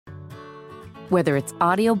Whether it's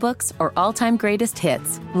audiobooks or all-time greatest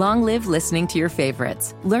hits, long live listening to your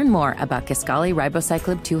favorites. Learn more about Kisqali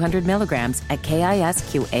Ribociclib 200 milligrams at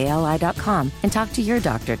KISQALI.com and talk to your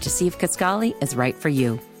doctor to see if Kisqali is right for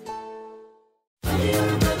you.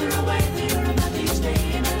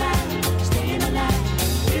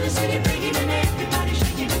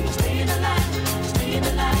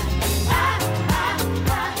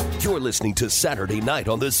 You're listening to Saturday Night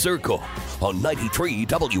on The Circle on 93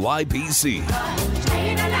 WIBC.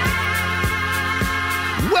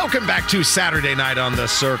 Welcome back to Saturday Night on The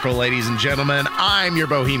Circle, ladies and gentlemen. I'm your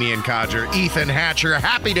Bohemian codger, Ethan Hatcher.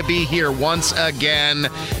 Happy to be here once again.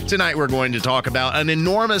 Tonight we're going to talk about an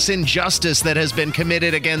enormous injustice that has been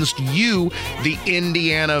committed against you, the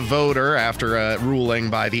Indiana voter, after a ruling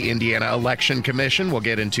by the Indiana Election Commission we'll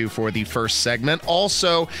get into for the first segment.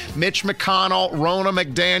 Also, Mitch McConnell, Ronna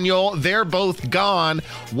McDaniel, they're both gone.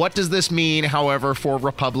 What does this mean, however, for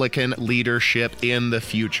Republican leadership in the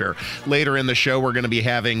future? Later in the show, we're going to be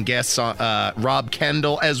having guests on Rob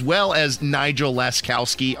Kendall as well as Nigel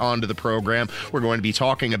Laskowski onto the program. We're going to be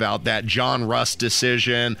talking about that John Rust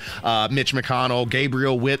decision, Mitch McConnell,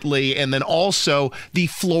 Gabriel Whitley, and then also the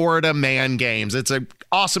Florida Man Games. It's an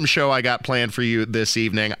awesome show I got planned for you this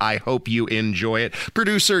evening. I hope you enjoy it.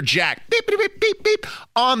 Producer Jack, beep, beep, beep, beep, beep,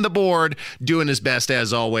 on the board, doing his best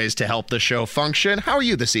as always to help the show function. How are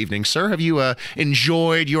you this evening, sir? Have you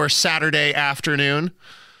enjoyed your Saturday afternoon?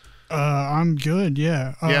 I'm good,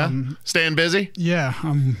 yeah. Staying busy? Yeah,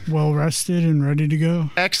 I'm well rested and ready to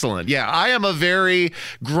go. Excellent. Yeah, I am a very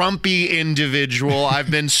grumpy individual. I've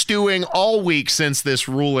been stewing all week since this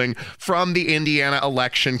ruling from the Indiana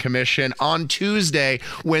Election Commission on Tuesday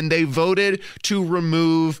when they voted to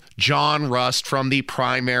remove John Rust from the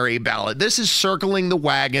primary ballot. This is circling the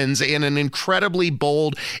wagons in an incredibly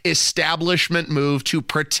bold establishment move to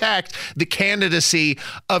protect the candidacy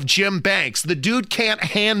of Jim Banks. The dude can't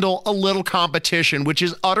handle a little competition, which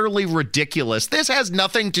is utterly ridiculous. This has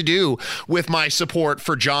nothing to do with my support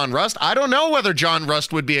for John Rust. I don't know whether John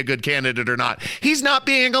Rust would be a good candidate or not. He's not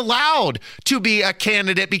being allowed to be a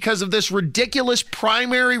candidate because of this ridiculous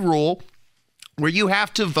primary rule where you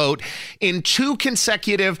have to vote in 2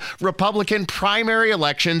 consecutive Republican primary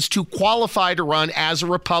elections to qualify to run as a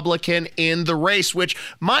Republican in the race, which,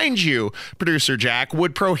 mind you, Producer Jack,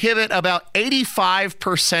 would prohibit about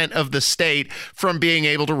 85% of the state from being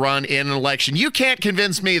able to run in an election. You can't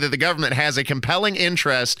convince me that the government has a compelling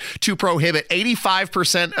interest to prohibit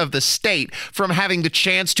 85% of the state from having the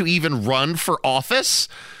chance to even run for office.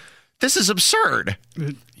 This is absurd.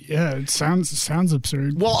 Yeah, it sounds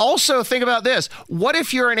absurd. Well, also think about this. What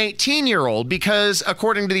if you're an 18-year-old? Because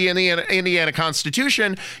according to the Indiana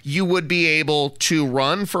Constitution, you would be able to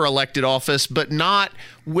run for elected office, but not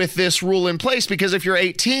with this rule in place. Because if you're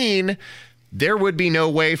 18, there would be no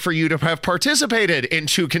way for you to have participated in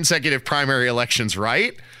 2 consecutive primary elections,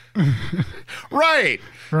 right? Right.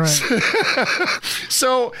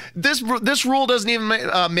 So this rule doesn't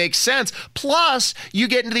even make sense. Plus, you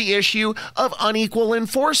get into the issue of unequal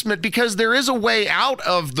enforcement because there is a way out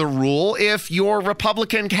of the rule if your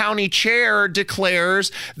Republican county chair declares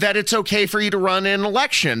that it's okay for you to run an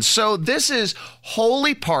election. So this is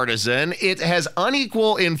wholly partisan. It has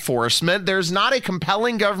unequal enforcement. There's not a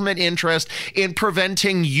compelling government interest in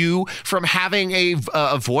preventing you from having a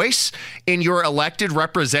voice in your elected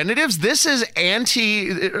representatives. This is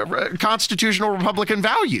anti-constitutional Republican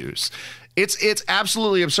values. It's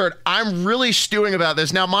absolutely absurd. I'm really stewing about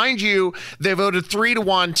this. Now, mind you, they voted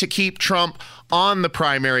 3-1 to keep Trump on the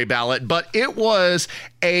primary ballot, but it was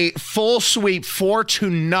a full sweep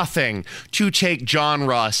 4-0 to take John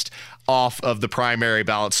Rust off of the primary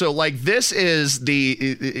ballot. So this is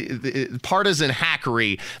the partisan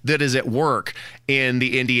hackery that is at work in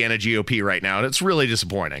the Indiana GOP right now. And it's really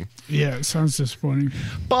disappointing. Yeah, it sounds disappointing.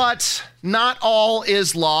 But not all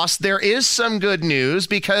is lost. There is some good news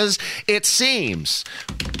because it seems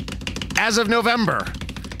as of November,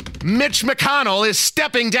 Mitch McConnell is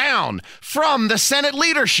stepping down from the Senate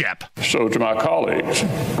leadership. So to my colleagues,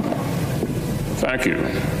 thank you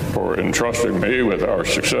for entrusting me with our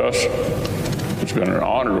success. It's been an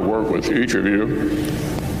honor to work with each of you.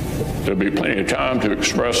 There'll be plenty of time to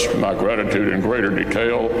express my gratitude in greater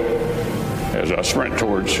detail as I sprint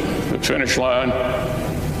towards the finish line,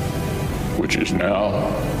 which is now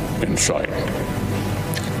in sight.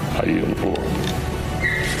 I yield the floor.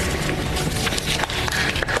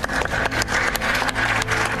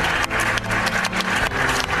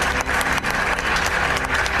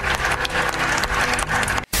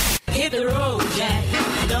 Hit the road, Jack.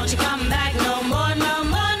 Don't you come back no more, no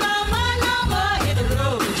more, no more, no more. Hit the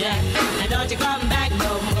road, Jack. And don't you come back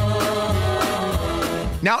no more.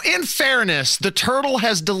 Now, in fairness, the Turtle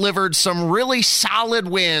has delivered some really solid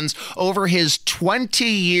wins over his 20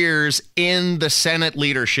 years in the Senate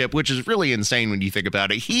leadership, which is really insane when you think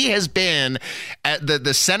about it. He has been at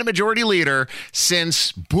the Senate Majority Leader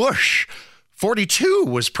since Bush 42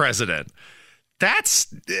 was president. That's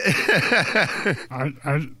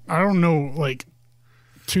I don't know like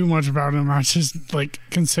too much about him. I just like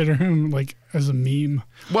consider him like as a meme.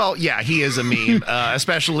 Well, yeah, he is a meme,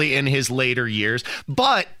 especially in his later years.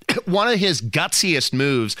 But one of his gutsiest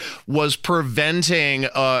moves was preventing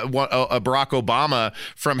Barack Obama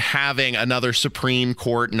from having another Supreme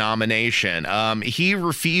Court nomination. He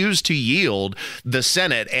refused to yield the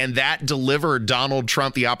Senate, and that delivered Donald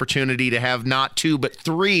Trump the opportunity to have not 2, but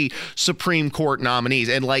 3 Supreme Court nominees.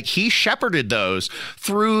 And like he shepherded those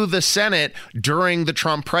through the Senate during the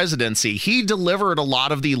Trump presidency. He delivered a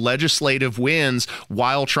lot of the legislative wins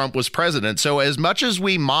while Trump was president. So as much as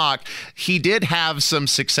we mock, he did have some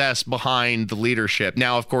success behind the leadership.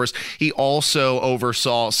 Now, of course, he also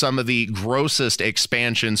oversaw some of the grossest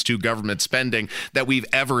expansions to government spending that we've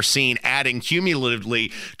ever seen, adding cumulatively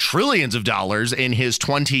trillions of dollars in his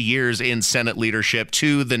 20 years in Senate leadership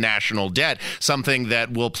to the national debt, something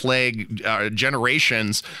that will plague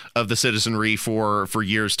generations of the citizenry for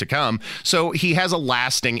years to come. So he has a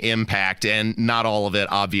lasting impact, and not all of it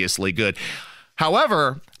obviously good.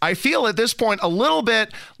 However, I feel at this point a little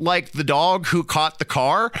bit like the dog who caught the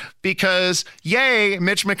car, because yay,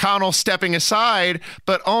 Mitch McConnell stepping aside,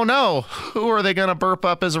 but oh no, who are they going to burp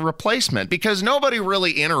up as a replacement? Because nobody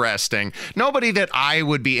really interesting, nobody that I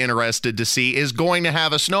would be interested to see is going to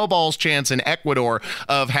have a snowball's chance in Ecuador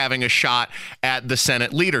of having a shot at the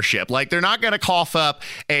Senate leadership. Like, they're not going to cough up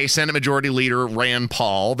a Senate Majority Leader Rand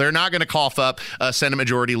Paul. They're not going to cough up a Senate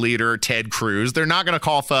Majority Leader Ted Cruz. They're not going to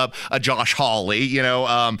cough up a Josh Hawley,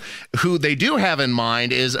 who they do have in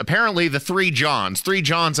mind is apparently the 3 Johns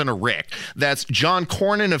and a Rick. That's John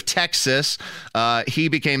Cornyn of Texas. He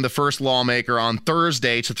became the first lawmaker on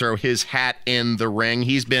Thursday to throw his hat in the ring.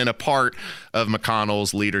 He's been a part of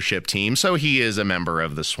McConnell's leadership team, so he is a member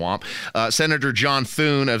of the swamp. Senator John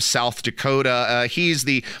Thune of South Dakota, he's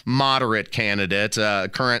the moderate candidate,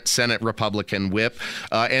 current Senate Republican whip.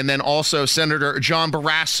 And then also Senator John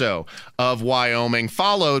Barrasso of Wyoming,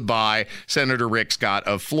 followed by Senator Rick Scott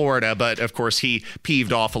of Florida. But of course, he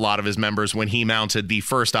peeved off a lot of his members when he mounted the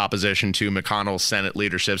first opposition to McConnell's Senate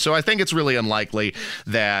leadership. So I think it's really unlikely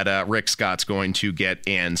that Rick Scott's going to get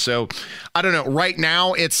in. So I don't know. Right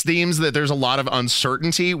now, it seems that there's a lot of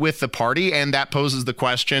uncertainty with the party, and that poses the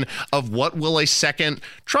question of what will a second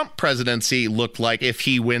Trump presidency look like if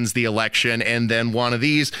he wins the election and then one of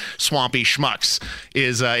these swampy schmucks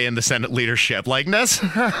is in the Senate leadership. Like, that's,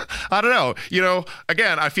 I don't know.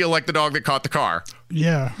 Again, I feel like the dog that caught the car.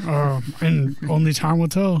 Yeah, and only time will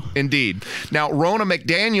tell. Indeed. Now, Ronna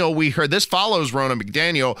McDaniel, this follows Ronna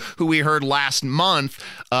McDaniel, who we heard last month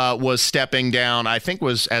was stepping down, I think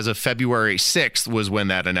was as of February 6th was when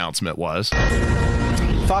that announcement was.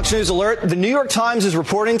 Fox News alert. The New York Times is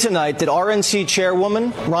reporting tonight that RNC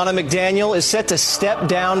chairwoman Ronna McDaniel is set to step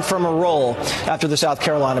down from her role after the South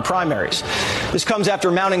Carolina primaries. This comes after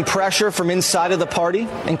mounting pressure from inside of the party,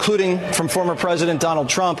 including from former President Donald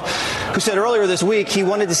Trump, who said earlier this week he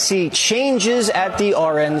wanted to see changes at the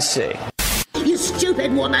RNC. You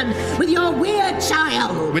stupid woman with your weird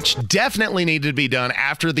child. Which definitely needed to be done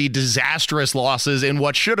after the disastrous losses in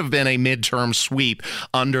what should have been a midterm sweep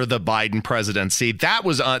under the Biden presidency. That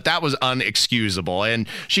was unexcusable. And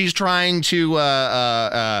she's trying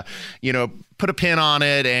to, put a pin on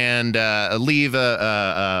it and leave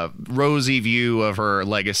a rosy view of her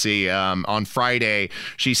legacy. On Friday,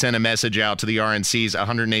 she sent a message out to the RNC's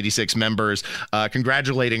 186 members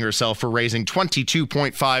congratulating herself for raising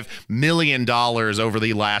 $22.5 million over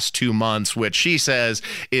the last 2 months, which she says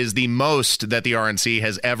is the most that the RNC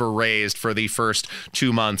has ever raised for the first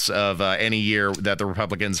 2 months of any year that the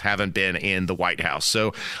Republicans haven't been in the White House.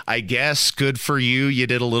 So I guess good for you. You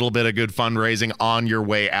did a little bit of good fundraising on your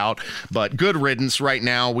way out, but good riddance. Right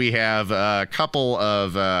now, we have a couple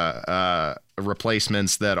of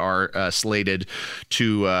replacements that are slated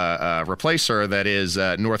to replace her. That is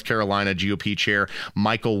North Carolina GOP Chair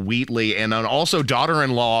Michael Wheatley, and then also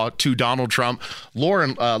daughter-in-law to Donald Trump,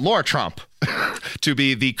 Laura Trump, to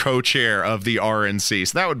be the co-chair of the RNC.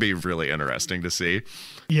 So that would be really interesting to see.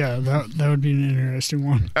 Yeah, that would be an interesting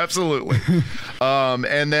one. Absolutely.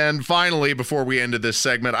 And then finally, before we ended this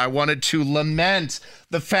segment, I wanted to lament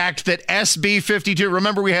the fact that SB 52,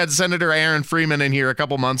 remember we had Senator Aaron Freeman in here a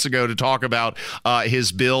couple months ago to talk about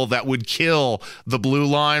his bill that would kill the blue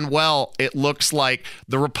line. Well, it looks like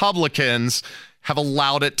the Republicans have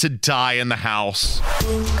allowed it to die in the House.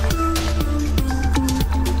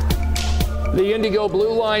 The Indigo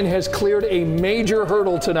Blue Line has cleared a major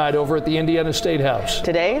hurdle tonight over at the Indiana State House.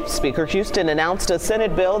 Today, Speaker Houston announced a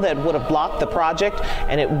Senate bill that would have blocked the project,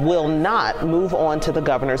 and it will not move on to the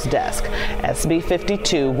governor's desk. SB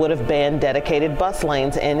 52 would have banned dedicated bus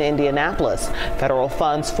lanes in Indianapolis. Federal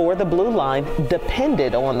funds for the Blue Line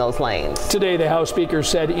depended on those lanes. Today, the House Speaker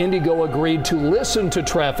said Indigo agreed to listen to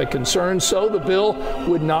traffic concerns, so the bill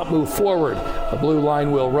would not move forward. The Blue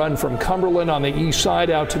Line will run from Cumberland on the east side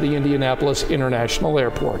out to the Indianapolis International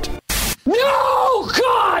Airport. No,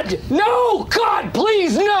 God! No, God,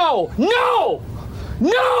 please, no! No!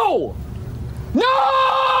 No!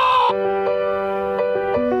 No!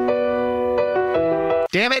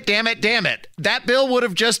 Damn it, damn it, damn it. That bill would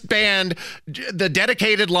have just banned the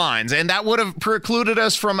dedicated lines, and that would have precluded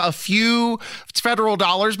us from a few federal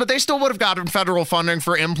dollars, but they still would have gotten federal funding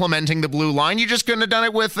for implementing the Blue Line. You just couldn't have done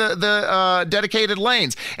it with the dedicated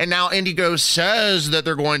lanes. And now Indigo says that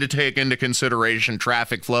they're going to take into consideration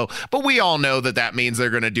traffic flow, but we all know that that means they're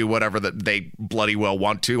going to do whatever that they bloody well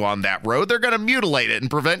want to on that road. They're going to mutilate it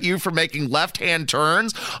and prevent you from making left-hand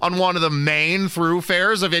turns on one of the main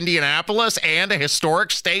thoroughfares of Indianapolis and a historic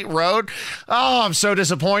state road. Oh, I'm so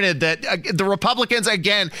disappointed that the Republicans,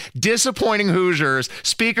 again, disappointing Hoosiers.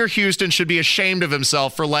 Speaker Houston should be ashamed of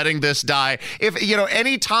himself for letting this die. If,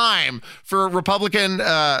 any time for Republican,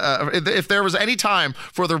 if there was any time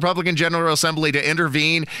for the Republican General Assembly to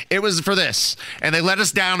intervene, it was for this. And they let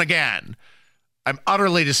us down again. I'm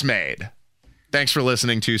utterly dismayed. Thanks for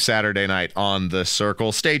listening to Saturday Night on The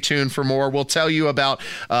Circle. Stay tuned for more. We'll tell you about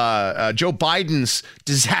Joe Biden's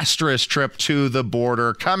disastrous trip to the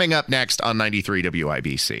border coming up next on 93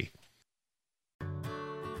 WIBC.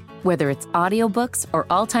 Whether it's audiobooks or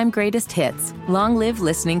all-time greatest hits, long live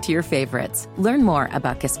listening to your favorites. Learn more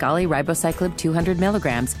about Kisqali Ribociclib 200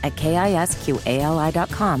 milligrams at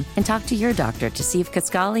KISQALI.com and talk to your doctor to see if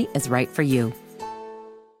Kisqali is right for you.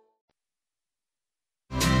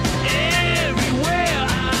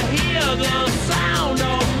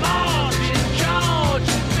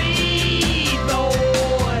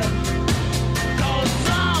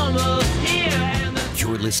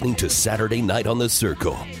 Listening to Saturday Night on the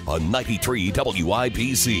Circle on 93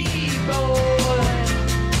 WIBC.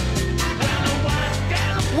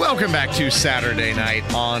 Welcome back to Saturday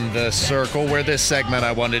Night on the Circle, where this segment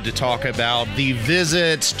I wanted to talk about the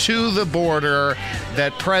visits to the border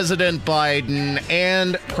that President Biden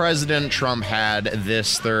and President Trump had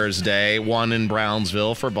this Thursday. One in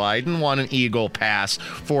Brownsville for Biden, one in Eagle Pass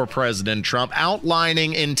for President Trump,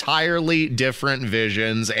 outlining entirely different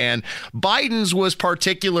visions. And Biden's was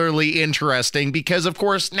particularly interesting because, of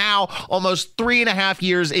course, now almost 3.5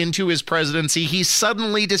 years into his presidency, he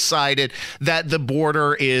suddenly decided that the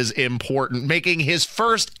border is important, making his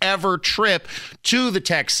first ever trip to the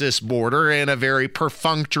Texas border in a very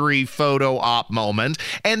perfunctory photo op moment,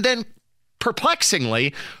 and then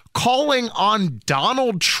perplexingly calling on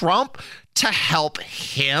Donald Trump to help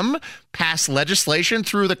him pass legislation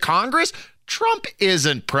through the Congress. Trump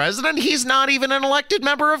isn't president. He's not even an elected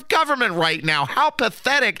member of government right now. How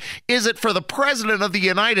pathetic is it for the president of the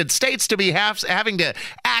United States to be having to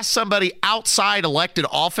ask somebody outside elected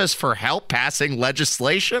office for help passing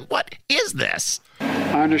legislation? What is this?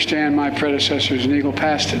 I understand my predecessors in Eagle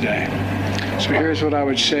Pass today. So here's what I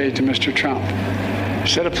would say to Mr. Trump.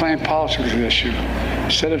 Instead of playing politics with this issue,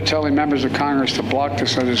 instead of telling members of Congress to block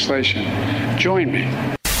this legislation, join me.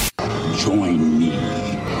 Join me.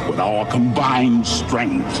 With our combined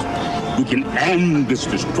strength, we can end this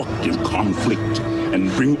destructive conflict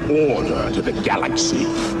and bring order to the galaxy.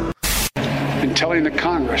 In telling the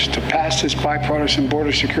Congress to pass this bipartisan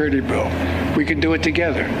border security bill, we can do it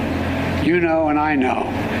together. You know and I know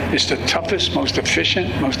it's the toughest, most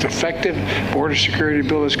efficient, most effective border security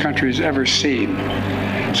bill this country has ever seen.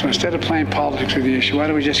 So instead of playing politics with the issue, why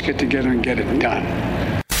don't we just get together and get it done?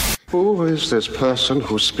 Who is this person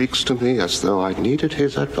who speaks to me as though I needed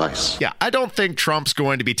his advice? Yeah, I don't think Trump's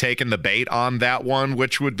going to be taking the bait on that one,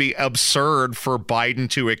 which would be absurd for Biden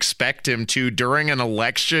to expect him to during an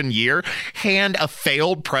election year hand a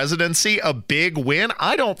failed presidency a big win.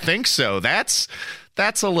 I don't think so. That's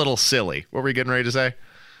a little silly. What were you getting ready to say?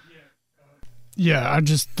 Yeah, I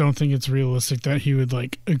just don't think it's realistic that he would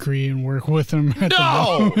agree and work with him at the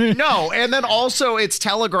moment. No. And then also it's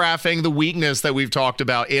telegraphing the weakness that we've talked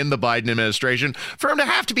about in the Biden administration for him to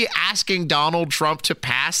have to be asking Donald Trump to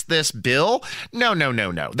pass this bill. No.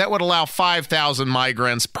 That would allow 5,000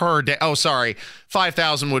 migrants per day. Oh, sorry.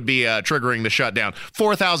 5,000 would be triggering the shutdown.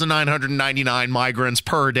 4,999 migrants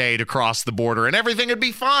per day to cross the border, and everything would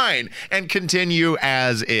be fine and continue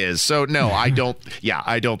as is. So no, I don't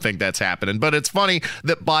think that's happening. But it's funny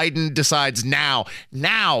that Biden decides now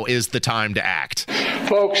is the time to act.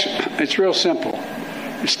 Folks, it's real simple.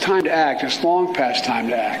 It's time to act. It's long past time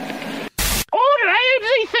to act. Who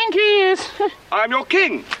does he think he is? I'm your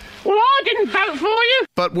king. Well, I didn't vote for you.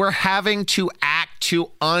 But we're having to act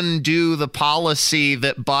to undo the policy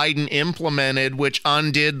that Biden implemented, which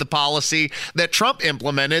undid the policy that Trump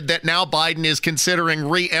implemented, that now Biden is considering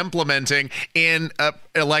re-implementing in an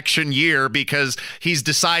election year because he's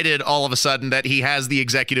decided all of a sudden that he has the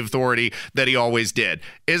executive authority that he always did.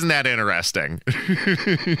 Isn't that interesting?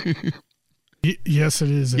 Yes,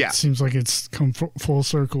 it is. It seems like it's come full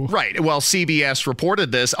circle. Right. Well, CBS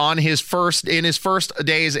reported this in his first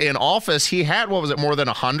days in office. He had, more than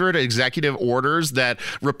 100 executive orders that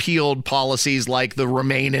repealed policies like the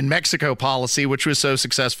Remain in Mexico policy, which was so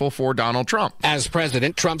successful for Donald Trump. As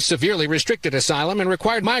president, Trump severely restricted asylum and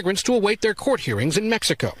required migrants to await their court hearings in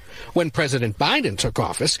Mexico. When President Biden took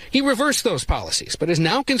office, he reversed those policies, but is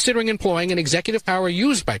now considering employing an executive power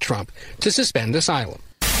used by Trump to suspend asylum.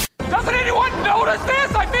 Doesn't anyone notice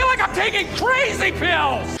this? I feel like I'm taking crazy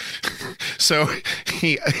pills. So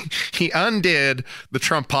he undid the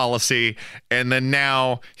Trump policy, and then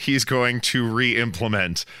now he's going to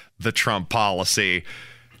re-implement the Trump policy,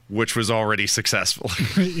 which was already successful.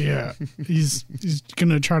 Yeah, he's going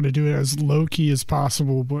to try to do it as low-key as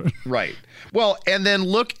possible. But right. Well, and then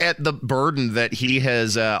look at the burden that he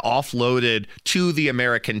has offloaded to the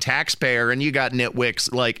American taxpayer. And you got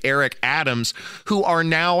nitwicks like Eric Adams, who are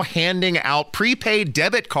now handing out prepaid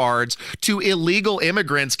debit cards to illegal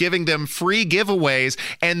immigrants, giving them free giveaways.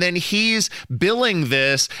 And then he's billing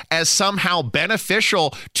this as somehow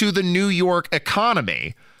beneficial to the New York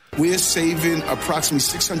economy. We're saving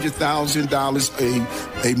approximately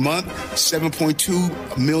 $600,000 a month,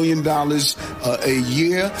 $7.2 million a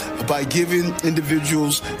year by giving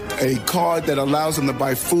individuals a card that allows them to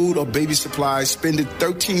buy food or baby supplies, spending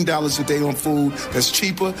 $13 a day on food. That's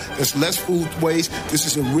cheaper, that's less food waste. This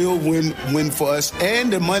is a real win-win for us.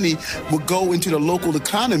 And the money will go into the local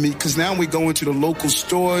economy because now we go into the local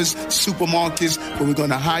stores, supermarkets, where we're going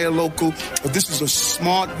to hire local. But this is a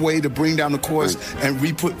smart way to bring down the cost and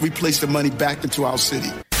replace the money back into our city.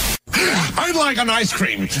 I'd like an ice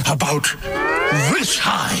cream about this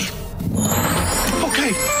high.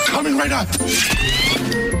 Okay, coming right up.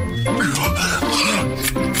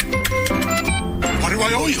 What do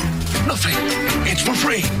I owe you? Nothing. It's for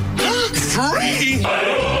free. Free?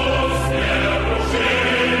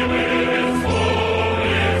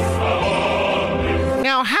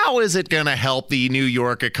 Now, how is it going to help the New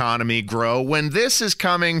York economy grow when this is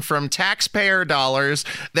coming from taxpayer dollars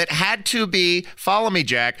that had to be, follow me,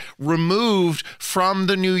 Jack, removed from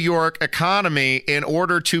the New York economy in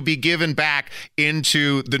order to be given back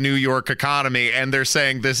into the New York economy? And they're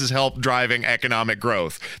saying this has helped driving economic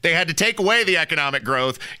growth. They had to take away the economic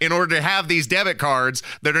growth in order to have these debit cards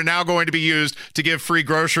that are now going to be used to give free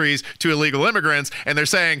groceries to illegal immigrants. And they're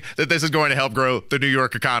saying that this is going to help grow the New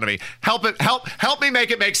York economy. Help me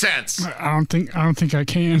make it make sense. I don't think I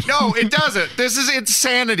can. No, it doesn't. This is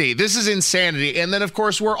insanity. And then, of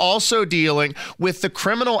course, we're also dealing with the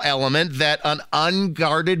criminal element that an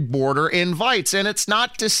unguarded border invites. And it's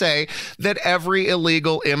not to say that every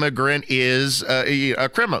illegal immigrant is a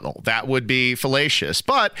criminal. That would be fallacious.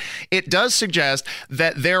 But it does suggest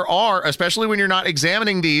that there are, especially when you're not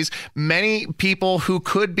examining these, many people who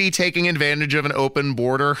could be taking advantage of an open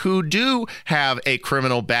border who do have a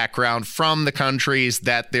criminal background from the countries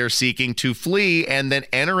that they're seeking to flee and then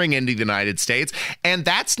entering into the United States. And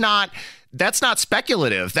that's not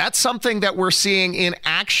speculative. That's something that we're seeing in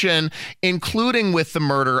action, including with the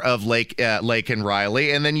murder of Laken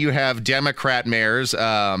Riley. And then you have Democrat mayors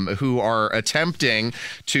who are attempting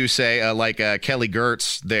to say, like Kelly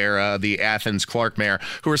Gertz there, the Athens Clark mayor,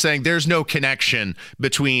 who are saying there's no connection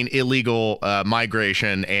between illegal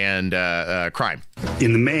migration and crime.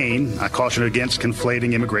 In the main, I caution against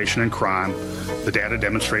conflating immigration and crime. The data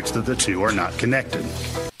demonstrates that the two are not connected.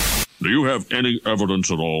 Do you have any evidence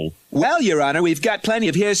at all? Well, Your Honor, we've got plenty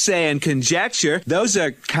of hearsay and conjecture. Those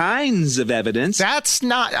are kinds of evidence. That's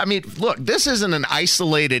not, look, this isn't an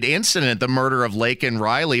isolated incident, the murder of Laken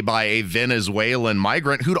Riley by a Venezuelan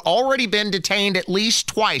migrant who'd already been detained at least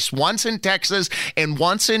twice, once in Texas and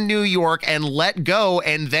once in New York, and let go,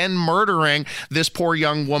 and then murdering this poor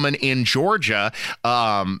young woman in Georgia.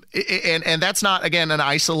 And that's not, again, an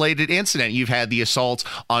isolated incident. You've had the assaults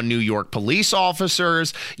on New York police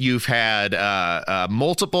officers. You've had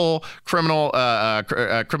multiple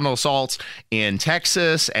multiple criminal assaults in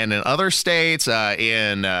Texas and in other states,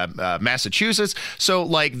 in Massachusetts. So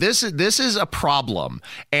like this is a problem,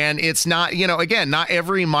 and it's not, again, not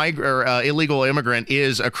every illegal immigrant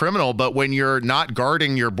is a criminal, but when you're not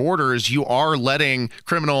guarding your borders, you are letting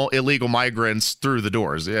criminal illegal migrants through the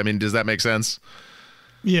doors. I mean, does that make sense?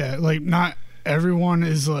 Yeah, like not everyone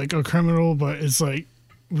is like a criminal, but it's like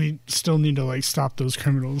we still need to like stop those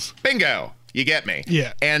criminals. Bingo. You get me.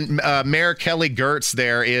 Yeah. And Mayor Kelly Girtz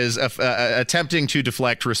there is attempting to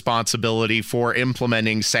deflect responsibility for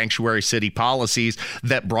implementing sanctuary city policies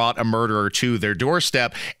that brought a murderer to their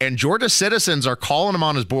doorstep. And Georgia citizens are calling him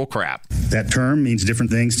on his bullcrap. That term means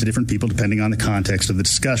different things to different people depending on the context of the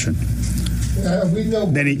discussion. We know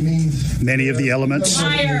what it means. Many of the elements.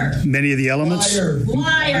 Liar. Many of the elements. Liar.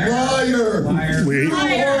 Liar. We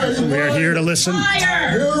are here to listen.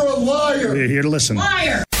 Liar. You're a liar. We are here to listen.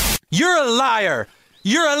 Liar. You're a liar.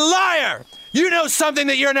 You're a liar. You know something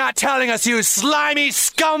that you're not telling us, you slimy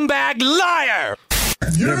scumbag liar.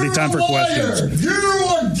 There'll be time for questions. You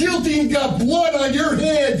are guilty and got blood on your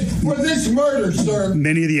head for this murder, sir.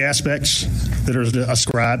 Many of the aspects that are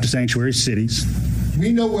ascribed to sanctuary cities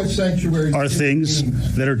we know what sanctuary are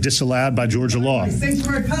things that are disallowed by Georgia law.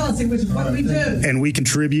 Sanctuary policy, which is what we do. And we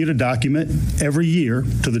contribute a document every year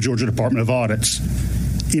to the Georgia Department of Audits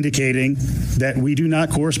indicating that we do not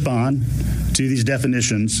correspond to these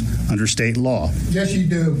definitions under state law. Yes, you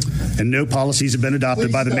do. And no policies have been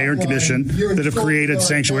adopted by the mayor and commission that have created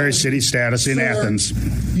sanctuary city status in Athens.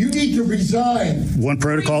 You need to resign. One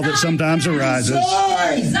protocol that sometimes arises.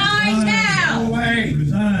 Resign now. No way.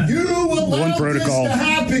 Resign. You allowed this to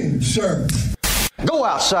happen, sir. Go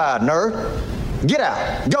outside, nerd. Get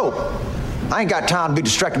out. Go. I ain't got time to be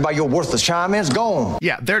distracted by your worthless chime-ins. Go on.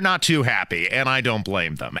 Yeah, they're not too happy, and I don't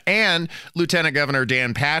blame them. And Lieutenant Governor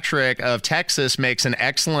Dan Patrick of Texas makes an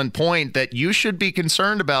excellent point that you should be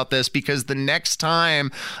concerned about this, because the next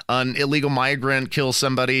time an illegal migrant kills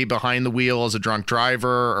somebody behind the wheel as a drunk driver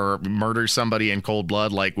or murders somebody in cold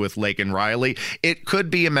blood, like with Laken Riley, it could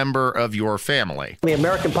be a member of your family. The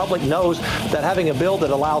American public knows that having a bill that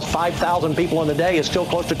allows 5,000 people in a day is still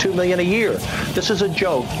close to $2 million a year. This is a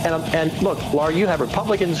joke. And look, Laura, you have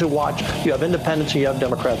Republicans who watch, you have independents, and you have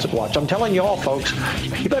Democrats that watch. I'm telling you all, folks,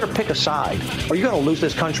 you better pick a side, or you're going to lose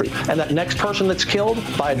this country. And that next person that's killed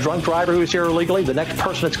by a drunk driver who's here illegally, the next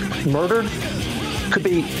person that's murdered, could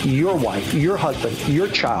be your wife, your husband, your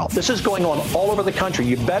child. This is going on all over the country.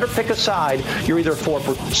 You better pick a side. You're either for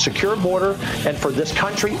a secure border and for this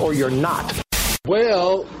country, or you're not.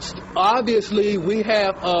 Well, obviously, we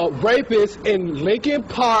have a rapist in Lincoln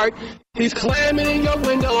Park. He's climbing in your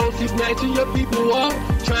windows, he's snatching your people up,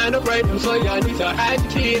 trying to rape them, so y'all need to hide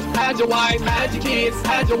your kids, hide your wife, hide your kids,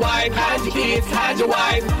 hide your wife, hide your kids, hide your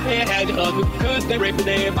wife, and hide your husband, because they raping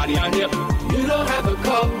everybody out here. You don't have to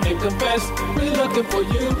come and confess, we're looking for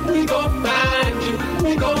you, we gon' find you,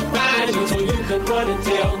 we gon' find you, so you can run and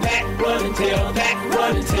tell that, run and tell that,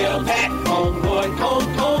 run and tell that, homeboy,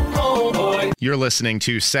 homeboy. You're listening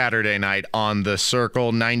to Saturday Night on The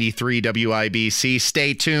Circle, 93 WIBC.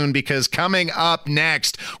 Stay tuned, because coming up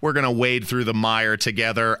next, we're going to wade through the mire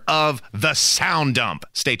together of the Sound Dump.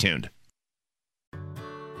 Stay tuned.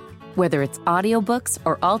 Whether it's audiobooks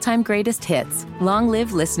or all-time greatest hits, long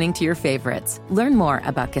live listening to your favorites. Learn more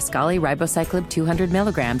about Kisqali Ribociclib 200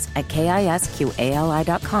 milligrams at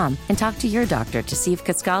KISQALI.com and talk to your doctor to see if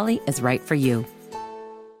Kisqali is right for you.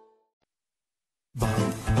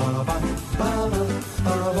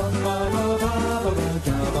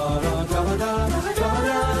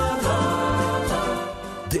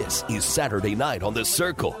 This is Saturday Night on The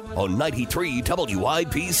Circle on 93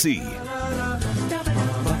 WIBC.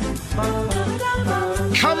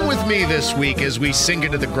 Come with me this week as we sink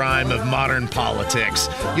into the grime of modern politics.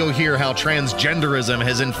 You'll hear how transgenderism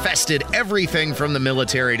has infested everything from the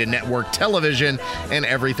military to network television and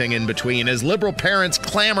everything in between, as liberal parents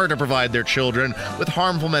clamor to provide their children with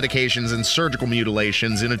harmful medications and surgical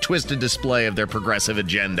mutilations in a twisted display of their progressive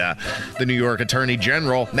agenda. The New York Attorney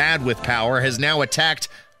General, mad with power, has now attacked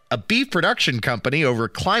a beef production company over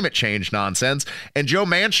climate change nonsense, and Joe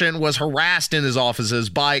Manchin was harassed in his offices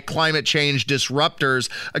by climate change disruptors,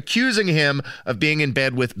 accusing him of being in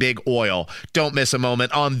bed with big oil. Don't miss a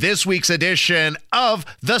moment on this week's edition of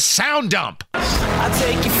The Sound Dump. I'll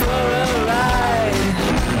take you for a ride.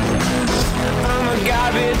 I'm a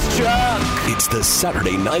garbage truck. It's the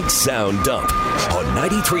Saturday Night Sound Dump on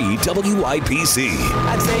 93 WIBC.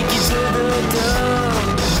 I take you to the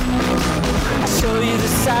dump. Show you the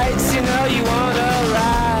sights, you know you want to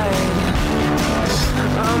ride.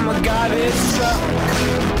 I'm a garbage truck.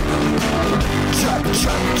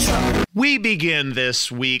 We We begin this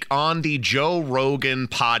week on the Joe Rogan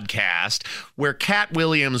podcast, where Cat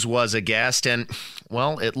Williams was a guest, and,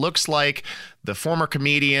 well, it looks like the former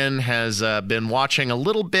comedian has been watching a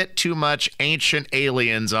little bit too much Ancient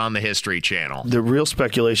Aliens on the History Channel. The real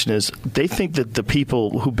speculation is they think that the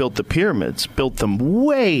people who built the pyramids built them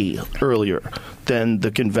way earlier than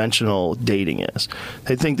the conventional dating is.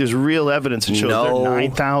 They think there's real evidence that shows they're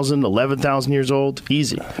 9,000, 11,000 years old.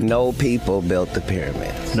 Easy. No people built the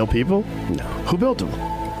pyramids. No people? No. Who built them?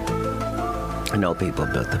 No people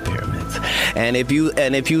built the pyramids. And if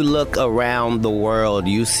you look around the world,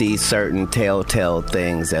 you see certain telltale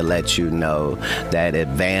things that let you know that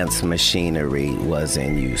advanced machinery was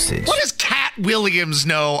in usage. What does Cat Williams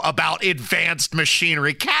know about advanced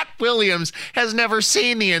machinery? Cat Williams has never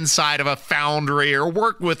seen the inside of a foundry or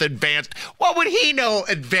worked with advanced. What would he know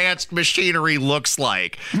advanced machinery looks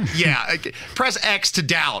like? Yeah, press X to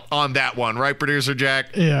doubt on that one, right, Producer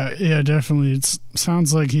Jack? Yeah, definitely. It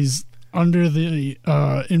sounds like he's under the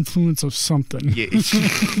influence of something.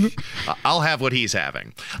 I'll have what he's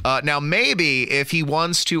having. Now, maybe if he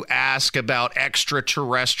wants to ask about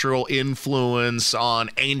extraterrestrial influence on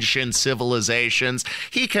ancient civilizations,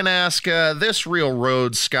 he can ask this real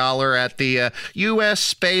Rhodes Scholar at the U.S.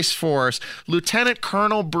 Space Force, Lieutenant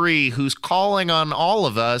Colonel Bree, who's calling on all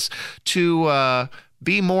of us to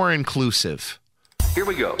be more inclusive. Here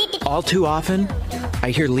we go. All too often,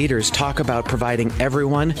 I hear leaders talk about providing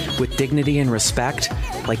everyone with dignity and respect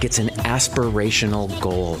like it's an aspirational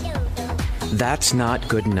goal. That's not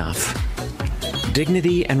good enough.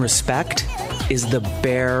 Dignity and respect is the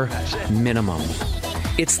bare minimum.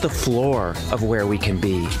 It's the floor of where we can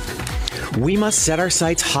be. We must set our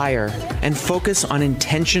sights higher and focus on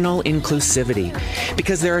intentional inclusivity,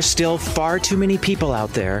 because there are still far too many people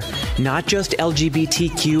out there, not just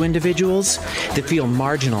LGBTQ individuals, that feel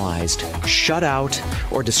marginalized, shut out,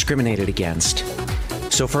 or discriminated against.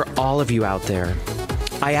 So for all of you out there,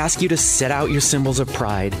 I ask you to set out your symbols of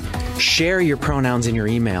pride, share your pronouns in your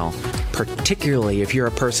email, particularly if you're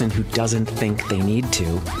a person who doesn't think they need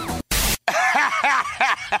to.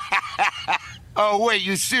 Oh, wait,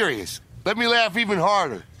 you serious? Let me laugh even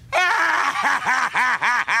harder.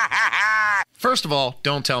 First of all,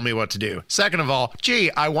 don't tell me what to do. Second of all,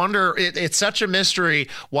 I wonder, it's such a mystery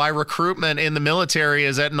why recruitment in the military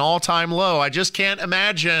is at an all-time low. I just can't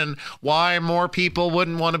imagine why more people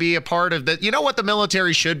wouldn't want to be a part of that. You know what the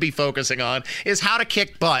military should be focusing on is how to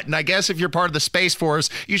kick butt. And I guess if you're part of the Space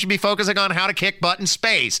Force, you should be focusing on how to kick butt in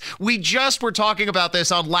space. We just were talking about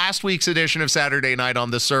this on last week's edition of Saturday Night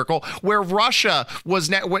on the Circle, where Russia was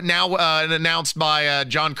now announced by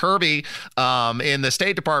John Kirby in the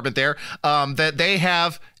State Department there, that they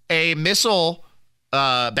have a missile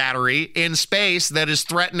battery in space that is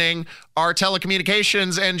threatening our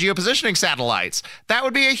telecommunications and geopositioning satellites. That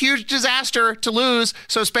would be a huge disaster to lose.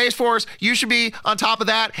 So Space Force, you should be on top of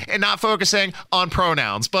that and not focusing on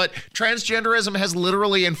pronouns. But transgenderism has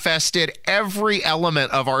literally infested every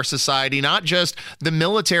element of our society, not just the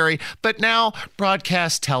military, but now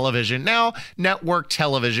broadcast television, now network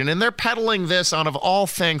television. And they're peddling this on, of all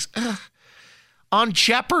things, on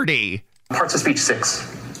Jeopardy! Parts of speech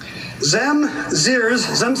 6. Them,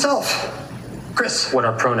 theirs, themself. Chris. What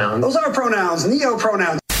are pronouns? Those are pronouns,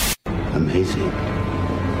 neo-pronouns. Amazing.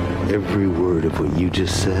 Every word of what you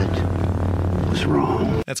just said was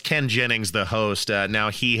wrong. That's Ken Jennings, the host.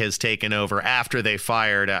 Now he has taken over after they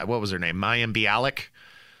fired, what was her name, Mayim Bialik?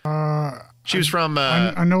 She was from...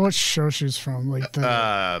 I know what show she's from. Like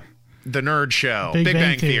the Nerd Show. Big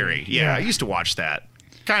Bang Theory. Yeah, I used to watch that.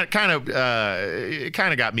 Kind of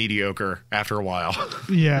got mediocre after a while.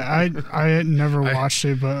 Yeah, I had never watched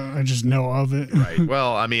it, but I just know of it. Right.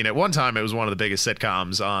 Well, I mean, at one time it was one of the biggest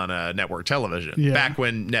sitcoms on network television, back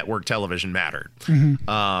when network television mattered.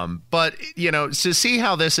 Mm-hmm. But, to see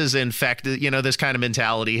how this is infected, this kind of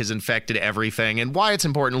mentality has infected everything, and why it's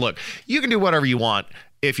important. Look, you can do whatever you want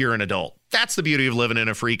if you're an adult. That's the beauty of living in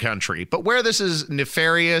a free country. But where this is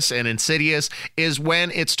nefarious and insidious is when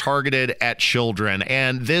it's targeted at children.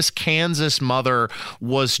 And this Kansas mother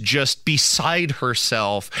was just beside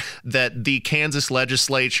herself that the Kansas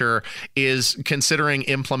legislature is considering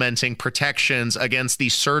implementing protections against the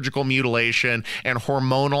surgical mutilation and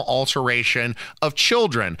hormonal alteration of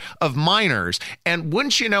children, of minors. And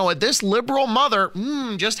wouldn't you know it, this liberal mother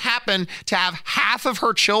just happened to have half of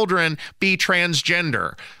her children be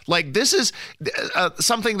transgender. Like, this is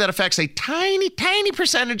something that affects a tiny, tiny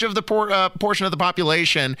percentage of the portion of the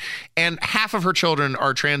population, and half of her children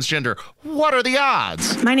are transgender. What are the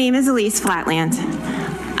odds? My name is Elise Flatland.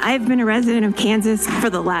 I've been a resident of Kansas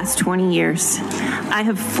for the last 20 years. I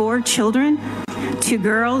have 4 children, 2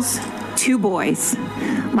 girls, 2 boys.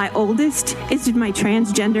 My oldest is my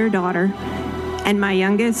transgender daughter, and my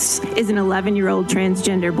youngest is an 11-year-old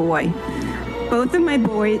transgender boy. Both of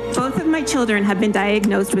my children have been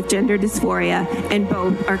diagnosed with gender dysphoria, and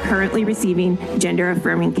both are currently receiving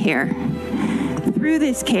gender-affirming care. Through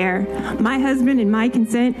this care, my husband and my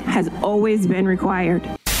consent has always been required.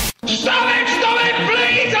 Stop it,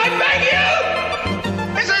 please, I beg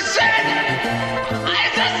you! It's a sin!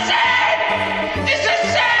 It's a sin! It's a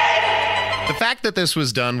sin! The fact that this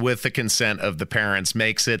was done with the consent of the parents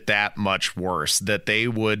makes it that much worse, that they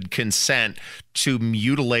would consent to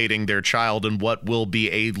mutilating their child in what will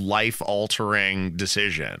be a life-altering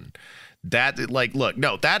decision. That, like, look,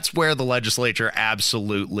 no, that's where the legislature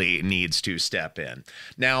absolutely needs to step in.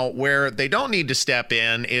 Now, where they don't need to step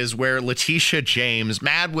in is where Letitia James,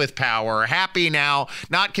 mad with power, happy now,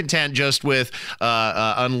 not content just with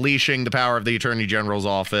unleashing the power of the Attorney General's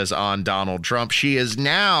office on Donald Trump. She is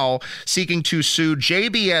now seeking to sue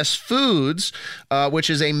JBS Foods,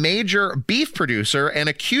 which is a major beef producer, and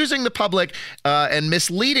accusing the public and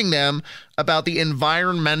misleading them about the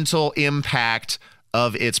environmental impact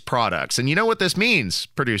of its products. And you know what this means,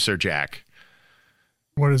 producer Jack?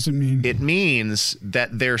 What does it mean? It means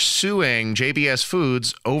that they're suing JBS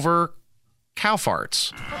Foods over cow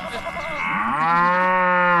farts.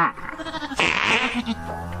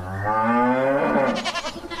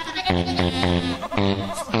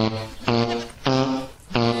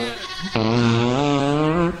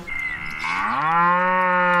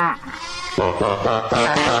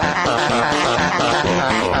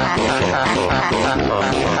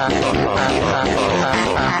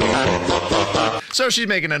 So she's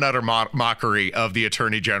making an utter mockery of the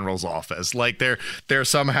Attorney General's office. Like they're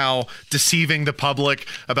somehow deceiving the public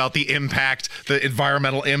about the impact, the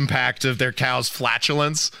environmental impact of their cow's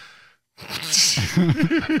flatulence.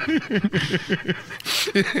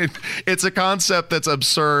 It's a concept that's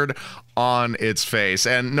absurd on its face,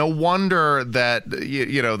 and no wonder that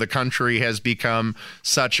you know the country has become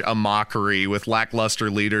such a mockery with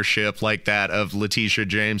lackluster leadership like that of Letitia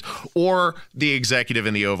James or the executive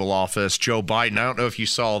in the Oval Office, Joe Biden. I don't know if you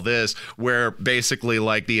saw this, where basically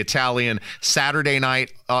like the Italian Saturday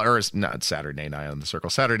Night not Saturday Night on the Circle,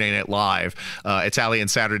 Saturday Night Live, Italian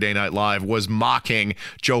Saturday Night Live was mocking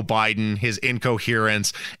Joe Biden, his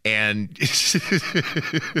incoherence, and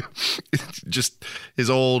just his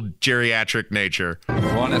old geriatric nature.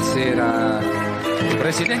 Buonasera,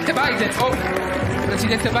 Presidente Biden. Oh,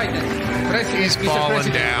 Presidente Biden. He's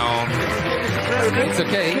falling down. It's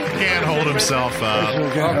okay. Can't hold himself up.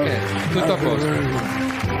 Okay, tutto a posto.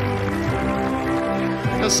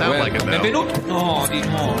 Does sound like it though. Benvenuto. No, di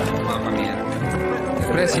nuovo. Mamma mia.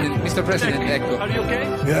 Mr. President, ecco. Are you okay?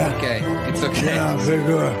 Yeah. Okay, it's okay. Yeah, very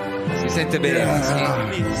good. Si sente bene?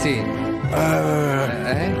 Yeah. Sì.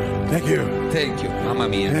 Thank you. Thank you, mamma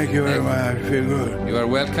mia. Thank you very much. I feel good. You are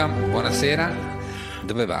welcome. Buonasera.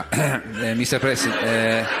 Dove va? Mr. President.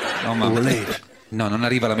 No, mamma. No, non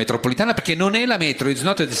arriva la metropolitana perché non è la metro. It's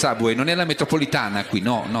not the subway. Non è la metropolitana qui.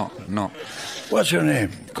 No. What's your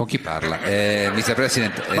name? Con chi parla? Mr.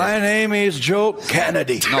 President. My name is Joe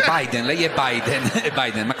Kennedy. No, Biden. Lei è Biden. È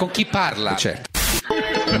Biden. Ma con chi parla? Certo.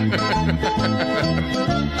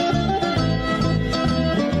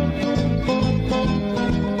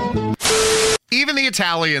 Even the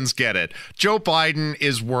Italians get it. Joe Biden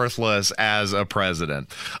is worthless as a president.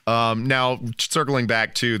 Now, circling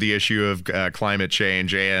back to the issue of climate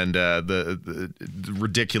change and the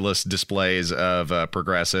ridiculous displays of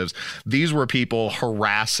progressives, these were people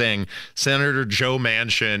harassing Senator Joe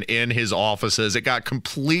Manchin in his offices. It got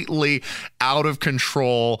completely out of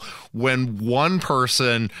control when one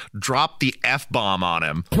person dropped the F-bomb on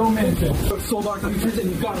him. Joe Manchin sold our country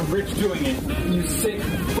and you got him rich doing it. You sick.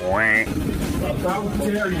 How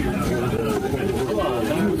dare you? You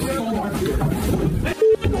stole our I'm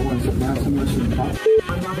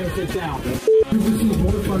not going to sit down. You receive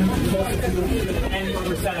more funding than any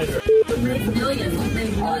other senator.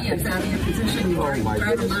 Millions out of your position. You are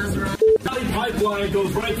driving Maserati. The pipeline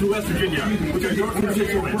goes right through West Virginia, which are your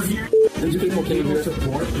constituents. These people came here to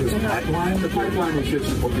support this pipeline. The pipeline we should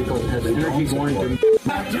support because it has energy going to...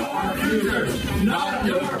 Not your futures, not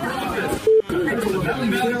your profits. We'll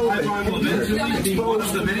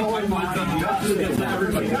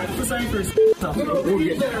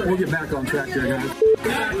get back on track here, guys.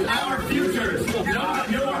 Protect our futures,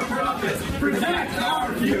 not your profits. Protect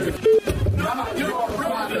our futures, not your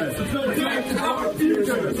profits. Protect our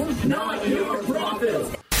futures, not your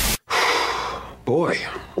profits. Boy,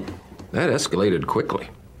 that escalated quickly.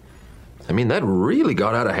 I mean, that really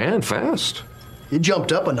got out of hand fast. It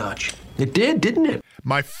jumped up a notch. It did, didn't it?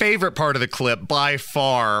 My favorite part of the clip by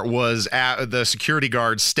far was the security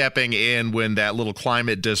guard stepping in when that little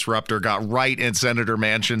climate disruptor got right in Senator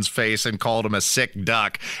Manchin's face and called him a sick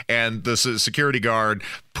duck. And the security guard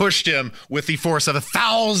pushed him with the force of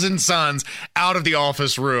 1,000 suns out of the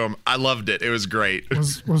office room. I loved it. It was great.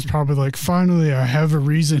 Was probably like, finally, I have a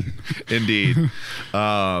reason. Indeed.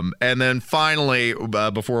 And then finally,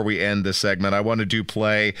 before we end this segment, I wanted to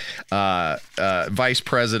play Vice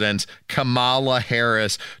President Kamala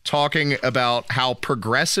Harris talking about how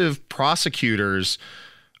progressive prosecutors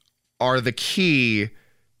are the key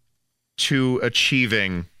to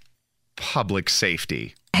achieving public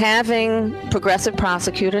safety. Having progressive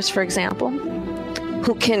prosecutors, for example,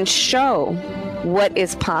 who can show what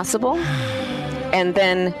is possible and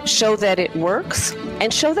then show that it works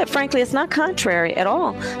and show that, frankly, it's not contrary at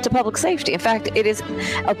all to public safety. In fact, it is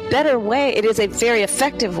a better way. It is a very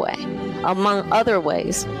effective way, among other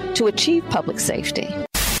ways, to achieve public safety. Wow,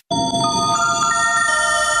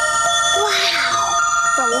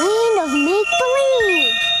 the land of make-believe.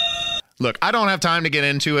 Look, I don't have time to get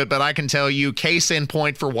into it, but I can tell you case in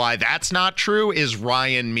point for why that's not true is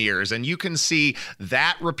Ryan Mears. And you can see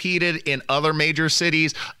that repeated in other major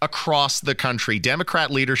cities across the country.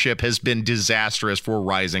 Democrat leadership has been disastrous for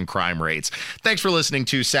rising crime rates. Thanks for listening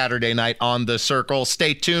to Saturday Night on the Circle.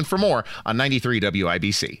 Stay tuned for more on 93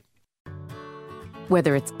 WIBC.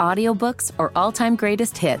 Whether it's audiobooks or all-time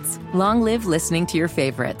greatest hits, long live listening to your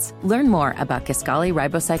favorites. Learn more about Kisqali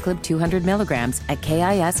Ribociclib 200 milligrams at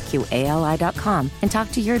KISQALI.com and talk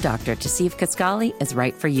to your doctor to see if Kisqali is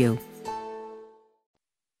right for you.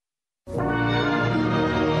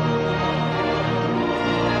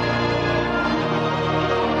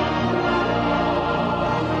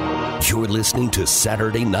 You're listening to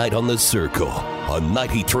Saturday Night on the Circle on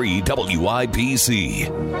 93 WIBC.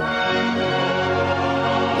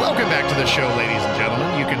 Welcome back to the show, ladies and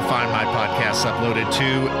gentlemen. You can find my podcasts uploaded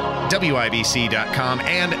to WIBC.com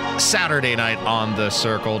and Saturday Night on the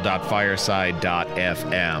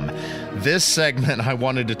Circle.fireside.fm. This segment, I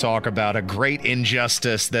wanted to talk about a great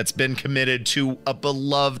injustice that's been committed to a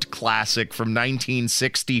beloved classic from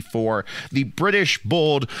 1964. The British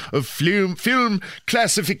Board of Film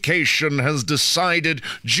Classification has decided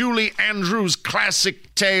Julie Andrews'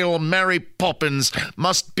 classic tale Mary Poppins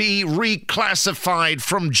must be reclassified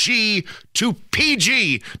from G to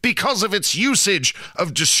PG because of its usage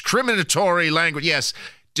of discriminatory language. Yes,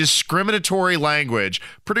 discriminatory language.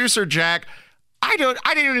 Producer Jack, I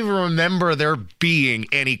didn't even remember there being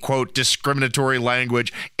any, quote, discriminatory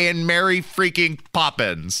language in Mary freaking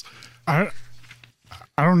Poppins. I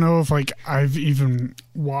don't know if, like, I've even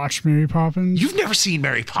watched Mary Poppins. You've never seen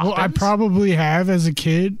Mary Poppins? Well, I probably have as a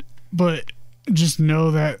kid, but just know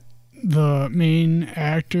that the main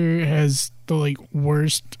actor has the, like,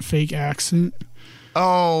 worst fake accent.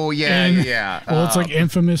 Oh, yeah, and, yeah. Well, it's like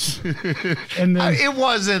infamous. And then, it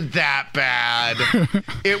wasn't that bad.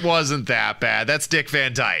 It wasn't that bad. That's Dick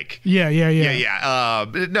Van Dyke. Yeah.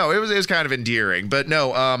 No, it was kind of endearing. But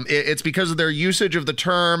no, it's because of their usage of the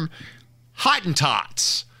term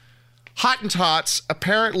Hottentots. Hottentots,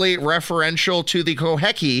 apparently referential to the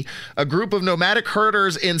Koheki, a group of nomadic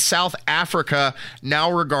herders in South Africa, now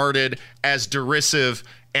regarded as derisive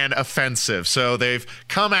and offensive. So they've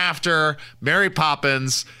come after Mary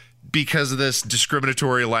Poppins because of this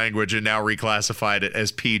discriminatory language and now reclassified it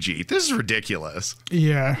as PG. This is ridiculous.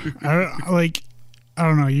 Yeah. I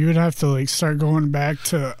don't know. You would have to, like, start going back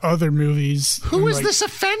to other movies. Who is this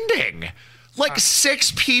offending? Like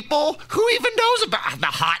 6 people? Who even knows about the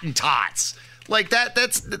Hottentots? Like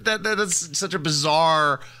that's such a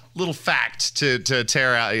bizarre little fact to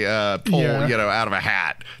tear out, pull, out of a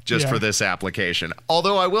hat just for this application.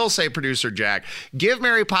 Although I will say, Producer Jack, give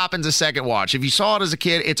Mary Poppins a second watch. If you saw it as a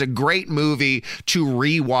kid, it's a great movie to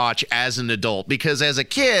rewatch as an adult, because as a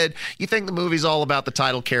kid, you think the movie's all about the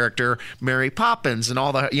title character, Mary Poppins, and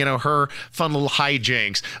all the, her fun little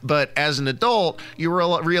hijinks. But as an adult, you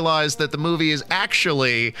realize that the movie is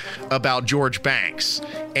actually about George Banks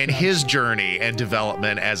and his journey and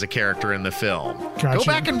development as a character in the film. Gotcha. Go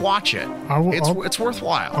back and watch it. It's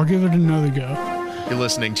worthwhile. I'll give it another go. You're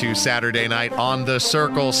listening to Saturday Night on the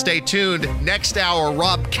Circle. Stay tuned. Next hour,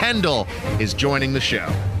 Rob Kendall is joining the show.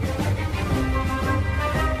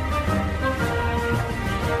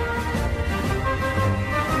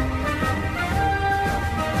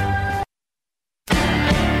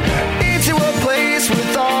 Into a place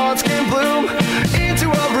where thoughts can bloom, into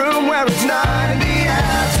a room where it's 9 in the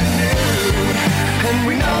afternoon, and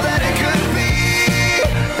we know that it could be.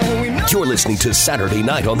 You're listening to Saturday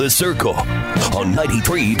Night on the Circle on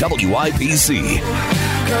 93 WIBC.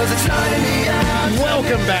 'cause it's 9 in the afternoon.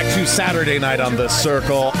 Welcome back to Saturday Night on The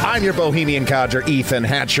Circle. I'm your bohemian codger, Ethan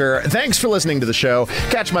Hatcher. Thanks for listening to the show.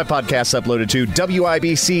 Catch my podcasts uploaded to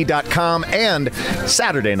WIBC.com and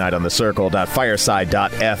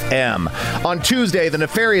SaturdayNightOnTheCircle.fireside.fm. On Tuesday, the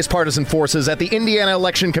nefarious partisan forces at the Indiana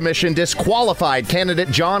Election Commission disqualified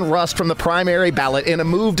candidate John Rust from the primary ballot in a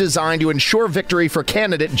move designed to ensure victory for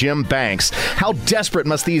candidate Jim Banks. How desperate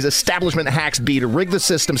must these establishment hacks be to rig the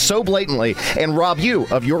system so blatantly and rob you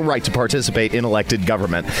of your right to participate in elected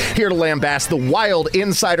government? Here to lambast the wild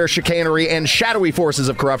insider chicanery and shadowy forces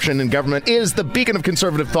of corruption in government is the beacon of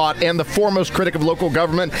conservative thought and the foremost critic of local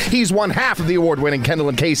government. He's one half of the award-winning Kendall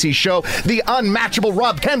and Casey show. The unmatchable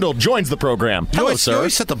Rob Kendall joins the program. Hello, sir. You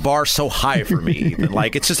always set the bar so high for me.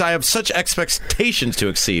 Like, it's just I have such expectations to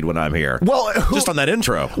exceed when I'm here. Well, just on that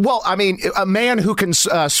intro. Well, I mean, a man who can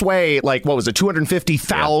sway, like, what was it,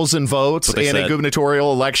 250,000 votes in a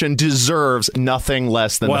gubernatorial election deserves nothing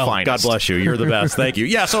less than the finest. God bless you. You're the best. Thank you.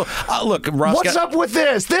 Yeah, so, look, Ross. What's up with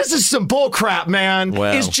this? This is some bull crap, man.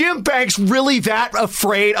 Well, is Jim Banks really that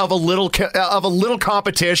afraid of a little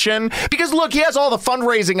competition? Because, look, he has all the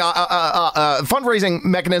fundraising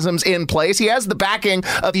mechanisms in place. He has the backing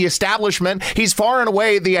of the establishment. He's far and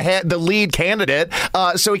away the lead candidate,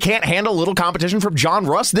 so he can't handle a little competition from John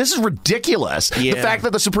Rust. This is ridiculous. Yeah. The fact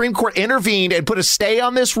that the Supreme Court intervened and put a stay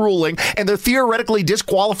on this ruling, and they're theoretically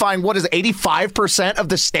disqualifying, 85% of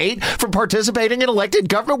the state from participating in elected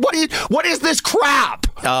government? What is this crap?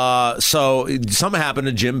 So something happened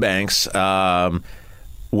to Jim Banks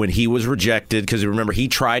when he was rejected, because remember, he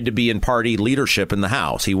tried to be in party leadership in the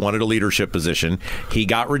House. He wanted a leadership position. He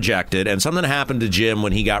got rejected, and something happened to Jim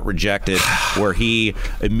when he got rejected where he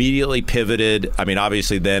immediately pivoted. I mean,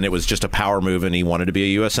 obviously, then it was just a power move, and he wanted to be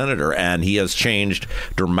a U.S. Senator, and he has changed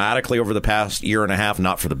dramatically over the past year and a half,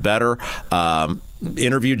 not for the better.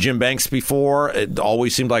 Interviewed Jim Banks before. It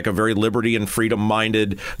always seemed like a very liberty and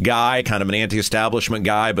freedom-minded guy, kind of an anti-establishment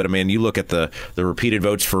guy. But, I mean, you look at the repeated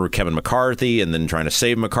votes for Kevin McCarthy and then trying to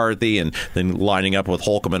save McCarthy and then lining up with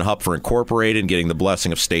Holcomb and Hupp for Incorporated and getting the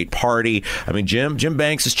blessing of State Party. I mean, Jim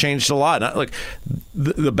Banks has changed a lot. Look,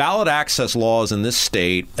 the ballot access laws in this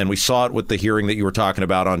state, and we saw it with the hearing that you were talking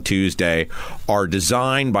about on Tuesday, are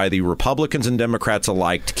designed by the Republicans and Democrats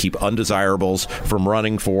alike to keep undesirables from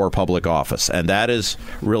running for public office. And that is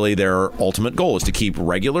really their ultimate goal, is to keep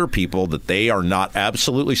regular people that they are not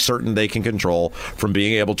absolutely certain they can control from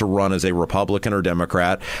being able to run as a Republican or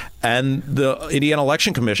Democrat. And the Indiana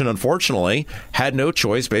Election Commission, unfortunately, had no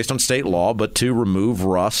choice based on state law but to remove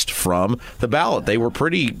Rust from the ballot. They were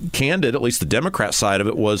pretty candid, at least the Democrat side of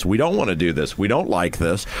it was, we don't want to do this. We don't like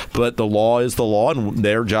this. But the law is the law, and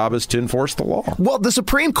their job is to enforce the law. Well, the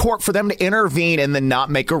Supreme Court, for them to intervene and then not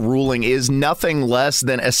make a ruling is nothing less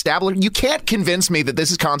than establishing. You can't convince me that this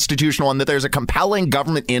is constitutional and that there's a compelling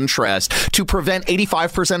government interest to prevent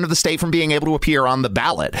 85% of the state from being able to appear on the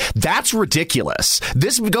ballot. That's ridiculous.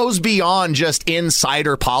 This goes beyond just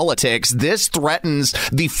insider politics. This threatens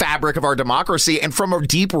the fabric of our democracy. And from a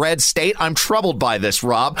deep red state, I'm troubled by this,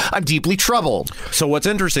 Rob. I'm deeply troubled. So what's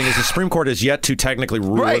interesting is the Supreme Court has yet to technically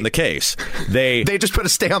rule in the case. They just put a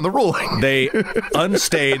stay on the ruling. They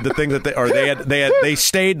unstayed the thing that they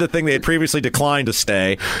stayed the thing they had previously declined to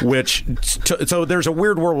stay, so there's a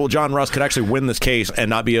weird world where John Rust could actually win this case and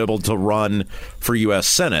not be able to run for U.S.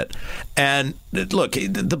 Senate. And look,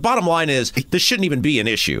 the bottom line is this shouldn't even be an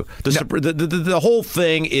issue. The whole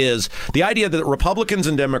thing is the idea that Republicans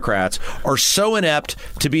and Democrats are so inept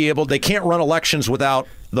to be able, they can't run elections without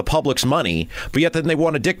the public's money, but yet then they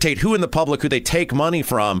want to dictate who in the public, who they take money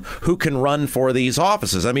from, who can run for these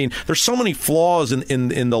offices. I mean, there's so many flaws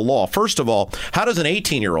in the law. First of all, how does an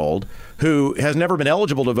 18-year-old who has never been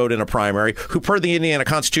eligible to vote in a primary, who per the Indiana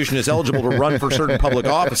Constitution is eligible to run for certain public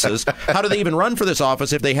offices, how do they even run for this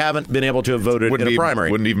office if they haven't been able to have voted in a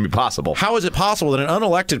primary? Wouldn't even be possible. How is it possible that an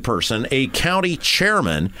unelected person, a county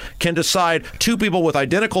chairman, can decide two people with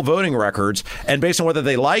identical voting records, and based on whether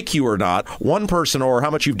they like you or not, one person, or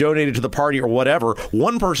how much you've donated to the party or whatever,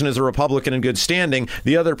 one person is a Republican in good standing,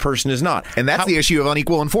 the other person is not. And that's the issue of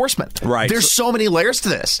unequal enforcement. Right. There's so many layers to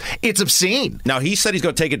this. It's obscene. Now, he said he's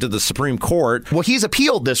going to take it to the Supreme Court. Well, he's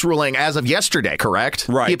appealed this ruling as of yesterday, correct?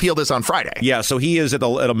 Right. He appealed this on Friday. Yeah, so he is at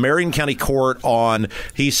a Marion County court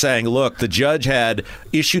he's saying, look, the judge had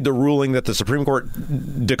issued the ruling that the Supreme Court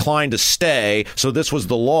declined to stay, so this was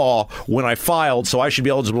the law when I filed, so I should be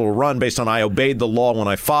eligible to run based on I obeyed the law when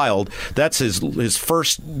I filed. That's his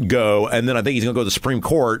first go, and then I think he's going to go to the Supreme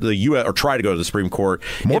Court, or try to go to the Supreme Court.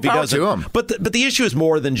 More power to him. But the issue is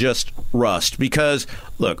more than just Rust, because,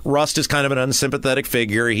 look, Rust is kind of an unsympathetic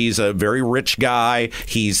figure. He's a very rich guy.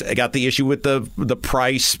 He's got the issue with the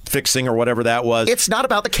price fixing or whatever that was. It's not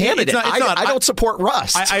about the candidate. I don't support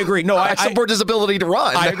Rust. I agree. No, I support his ability to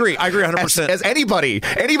run. I agree 100%. As anybody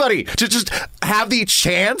to just have the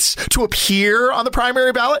chance to appear on the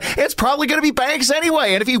primary ballot, it's probably going to be Banks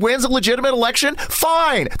anyway. And if he wins a legitimate election,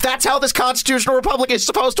 fine. That's how this constitutional republic is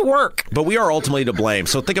supposed to work. But we are ultimately to blame.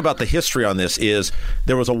 So think about the history on this. Is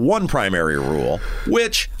there was a one primary rule,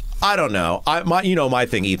 which I don't know. My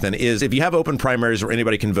thing, Ethan, is if you have open primaries where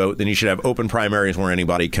anybody can vote, then you should have open primaries where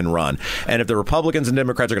anybody can run. And if the Republicans and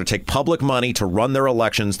Democrats are going to take public money to run their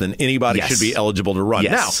elections, then anybody should be eligible to run.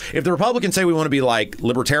 Now, if the Republicans say we want to be like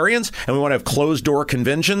libertarians and we want to have closed-door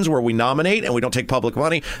conventions where we nominate and we don't take public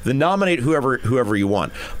money, then nominate whoever you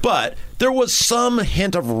want. But there was some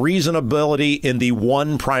hint of reasonability in the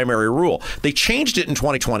one primary rule. They changed it in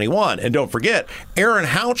 2021. And don't forget, Erin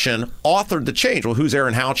Houchin authored the change. Well, who's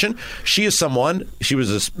Erin Houchin? She is she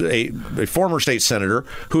was a former state senator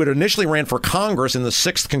who had initially ran for Congress in the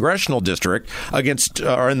 6th Congressional District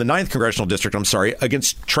or in the 9th Congressional District,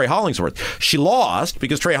 against Trey Hollingsworth. She lost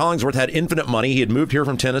because Trey Hollingsworth had infinite money. He had moved here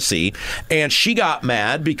from Tennessee, and she got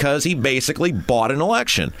mad because he basically bought an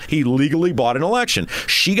election. He legally bought an election.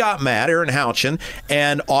 She got mad, Erin Houchin,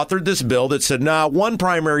 and authored this bill that said, one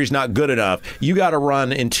primary is not good enough. You got to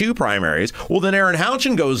run in 2 primaries. Well, then Erin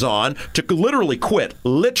Houchin goes on to literally quit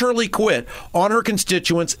on her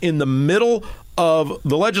constituents in the middle of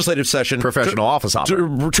the legislative session. Professional office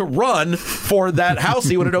hopper. To run for that House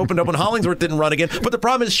seat when it opened up when Hollingsworth didn't run again. But the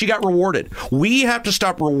problem is she got rewarded. We have to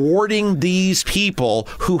stop rewarding these people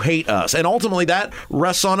who hate us. And ultimately that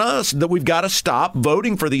rests on us, that we've got to stop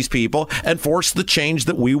voting for these people and force the change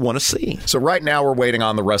that we want to see. So right now we're waiting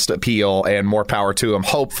on the Rust appeal, and more power to him.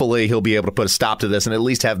 Hopefully he'll be able to put a stop to this and at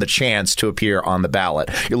least have the chance to appear on the ballot.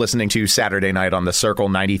 You're listening to Saturday Night on the Circle,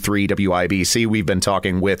 93 WIBC. We've been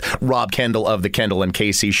talking with Rob Kendall of the Kendall and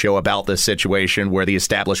Casey show about this situation where the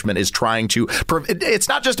establishment is trying to it's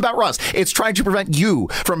not just about Rust. It's trying to prevent you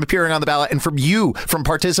from appearing on the ballot and from you from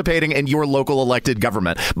participating in your local elected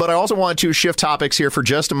government. But I also want to shift topics here for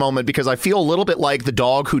just a moment because I feel a little bit like the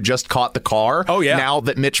dog who just caught the car. Oh, yeah. Now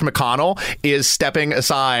that Mitch McConnell is stepping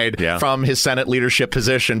aside from his Senate leadership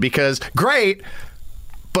position because great,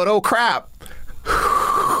 but oh crap.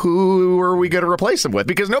 Who are we going to replace him with?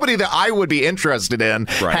 Because nobody that I would be interested in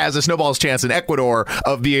has a snowball's chance in Ecuador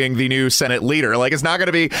of being the new Senate leader. Like, it's not going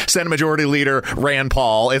to be Senate Majority Leader Rand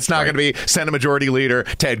Paul. It's not going to be Senate Majority Leader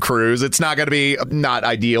Ted Cruz. It's not going to be, not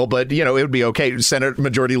ideal, but, it would be okay, Senate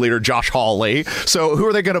Majority Leader Josh Hawley. So who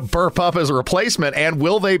are they going to burp up as a replacement? And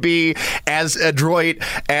will they be as adroit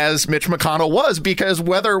as Mitch McConnell was? Because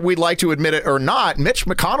whether we'd like to admit it or not, Mitch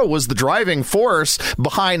McConnell was the driving force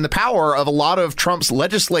behind the power of a lot of Trump's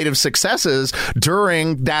legislative successes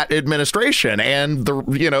during that administration. And,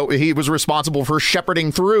 he was responsible for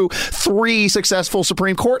shepherding through 3 successful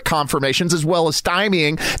Supreme Court confirmations as well as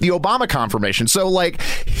stymieing the Obama confirmation. So,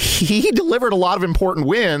 he delivered a lot of important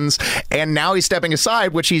wins, and now he's stepping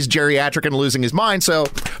aside, which he's geriatric and losing his mind. So,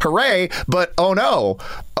 hooray. But, oh no.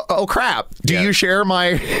 Oh, crap. Do you share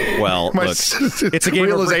my look, it's a game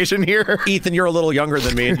realization here? Ethan, you're a little younger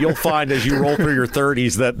than me, and you'll find as you roll through your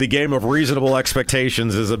 30s that the game of reasonable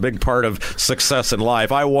expectations is a big part of success in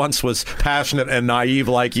life. I once was passionate and naive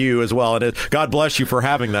like you as well, and God bless you for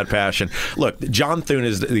having that passion. Look, John Thune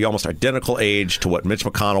is the almost identical age to what Mitch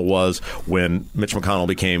McConnell was when Mitch McConnell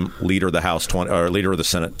became leader of the House leader of the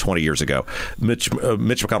Senate 20 years ago. Mitch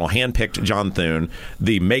McConnell handpicked John Thune.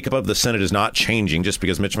 The makeup of the Senate is not changing just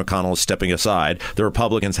because Mitch McConnell is stepping aside. The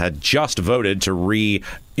Republicans had just voted to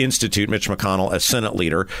reinstitute Mitch McConnell as Senate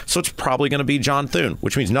leader, so it's probably going to be John Thune,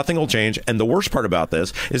 which means nothing will change. And the worst part about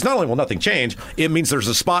this is not only will nothing change, it means there's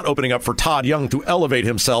a spot opening up for Todd Young to elevate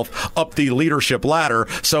himself up the leadership ladder.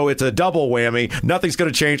 So it's a double whammy. Nothing's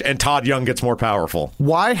going to change, and Todd Young gets more powerful.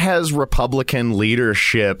 Why has Republican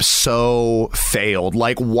leadership so failed?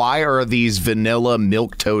 Why are these vanilla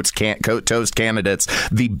milquetoast candidates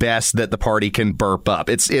the best that the party can burp up?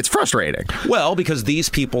 It's frustrating. Well, because these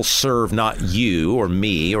people serve not you or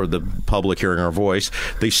me or the public hearing our voice.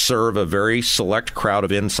 They serve a very select crowd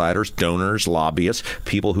of insiders, donors, lobbyists,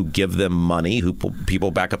 people who give them money,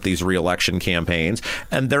 people back up these re-election campaigns,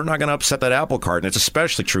 and they're not going to upset that apple cart. And it's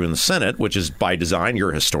especially true in the Senate, which is by design,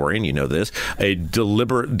 you're a historian, you know this, a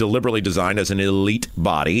deliberately designed as an elite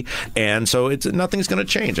body. And so nothing's going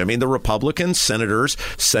to change. I mean, the Republican senators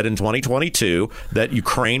said in 2022 that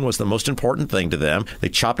Ukraine was the most important thing to them. They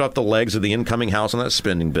chopped off the legs of the incoming House on that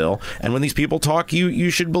spending bill. And when these people talk, you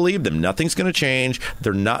should believe them. Nothing's going to change.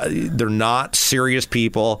 They're not serious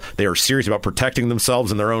people. They are serious about protecting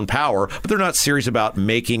themselves and their own power, but they're not serious about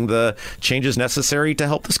making the changes necessary to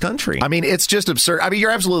help this country. I mean, it's just absurd. I mean,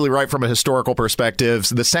 you're absolutely right from a historical perspective.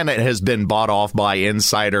 The Senate has been bought off by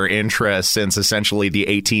insider interests since essentially the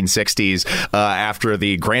 1860s after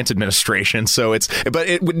the Grant administration. So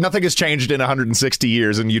nothing has changed in 160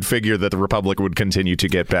 years, and you'd figure that the Republic would continue to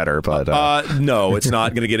get better. But no, it's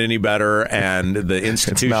not going to get any better, and the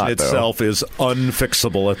institution itself is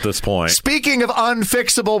unfixable at this point. Speaking of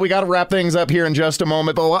unfixable, we got to wrap things up here in just a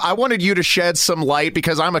moment, but I wanted you to shed some light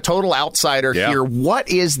because I'm a total outsider here. What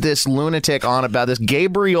is this lunatic on about, this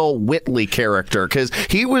Gabriel Whitley character? Because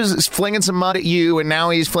he was flinging some mud at you, and now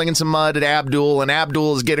he's flinging some mud at Abdul, and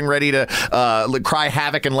Abdul is getting ready to cry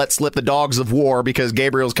havoc and let slip the dogs of war because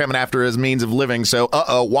Gabriel's coming after his means of living. So,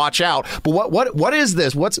 watch out. But what is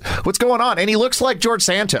this? What's going on? And he looks like George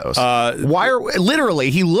Santos. Literally,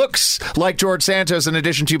 he looks like George Santos in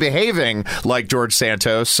addition to behaving like George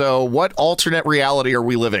Santos. So what alternate reality are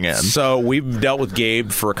we living in? So we've dealt with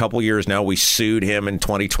Gabe for a couple years now. We sued him in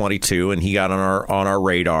 2022, and he got on our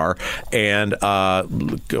radar. And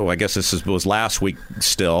I guess was last week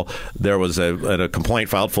still. There was a complaint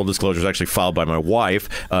filed, full disclosure, was actually filed by my wife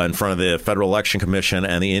in front of the Federal Election Commission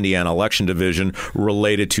and the Indiana Election Division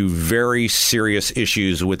related to very serious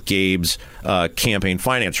issues with Gabe's campaign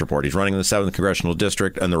finance report. He's running in the 7th Congressional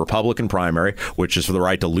District and the Republican primary, which is for the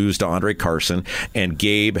right to lose to Andre Carson. And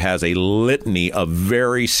Gabe has a litany of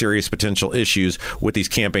very serious potential issues with these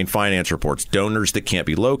campaign finance reports. Donors that can't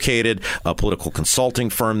be located, a political consulting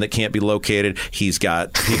firm that can't be located. He's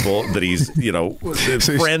got people that he's,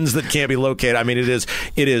 friends that can't be located. I mean, it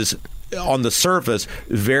is on the surface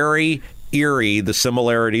very eerie, the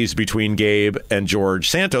similarities between Gabe and George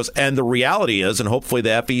Santos. And the reality is, and hopefully the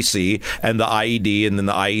FEC and the IED and then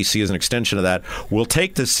the IEC as an extension of that will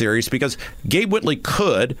take this serious, because Gabe Whitley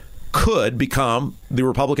could become the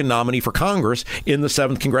Republican nominee for Congress in the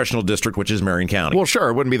 7th Congressional District, which is Marion County. Well, sure.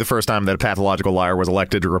 It wouldn't be the first time that a pathological liar was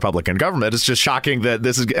elected to Republican government. It's just shocking that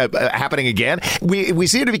this is happening again. We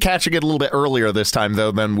seem to be catching it a little bit earlier this time,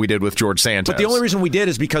 though, than we did with George Santos. But the only reason we did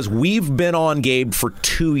is because we've been on Gabe for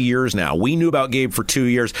 2 years now. We knew about Gabe for 2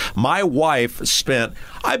 years. My wife spent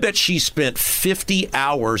 50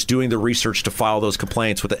 hours doing the research to file those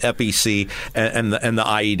complaints with the FEC and the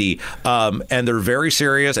IED. And they're very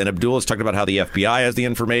serious. And Abdul has talked about how the FBI has the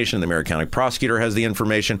information, the Marion County prosecutor has the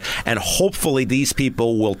information, and hopefully these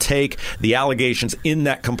people will take the allegations in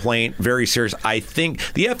that complaint very serious. I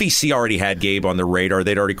think the FEC already had Gabe on the radar.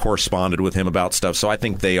 They'd already corresponded with him about stuff, so I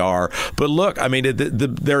think they are. But look, I mean,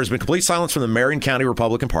 there has been complete silence from the Marion County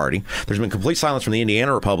Republican Party. There's been complete silence from the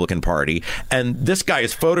Indiana Republican Party, and this guy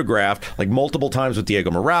is photographed like multiple times with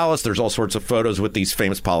Diego Morales. There's all sorts of photos with these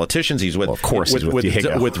famous politicians. He's with, well, of course, with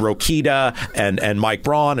Rokita and Mike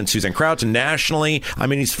Braun and Susan Crouch, and nationally, I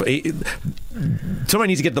mean, somebody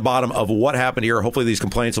needs to get to the bottom of what happened here. Hopefully these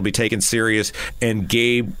complaints will be taken serious, and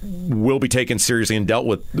Gabe will be taken seriously and dealt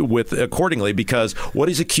with accordingly, because what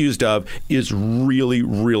he's accused of is really,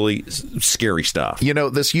 really scary stuff.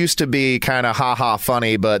 This used to be kind of ha-ha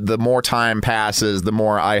funny, but the more time passes, the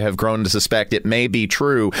more I have grown to suspect it may be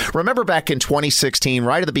true. Remember back in 2016,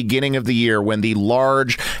 right at the beginning of the year, when the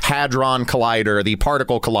Large Hadron Collider, the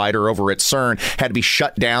particle collider over at CERN, had to be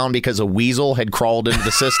shut down because a weasel had crawled into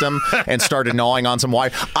the system and started gnawing on some wire.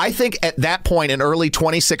 I think at that point in early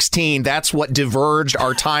 2016, that's what diverged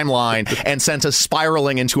our timeline and sent us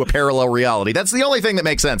spiraling into a parallel reality. That's the only thing that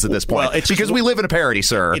makes sense at this point. Well, because we live in a parody,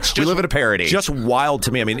 sir. We live in a parody. Just wild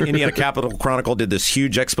to me. I mean, Indiana Capital Chronicle did this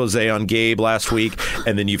huge expose on Gabe last week,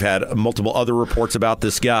 and then you've had multiple other reports about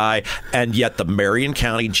this guy, and yet the Marion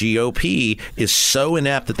County GOP is so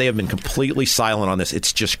inept that they have been completely silent on this.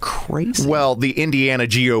 It's just crazy. Well, the Indiana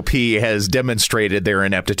GOP has demonstrated their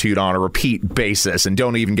ineptitude on a repeat basis, and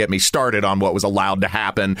don't even get me started on what was allowed to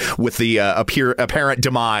happen with the apparent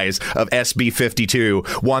demise of SB 52.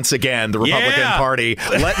 Once again, the Republican Party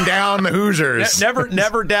letting down the Hoosiers.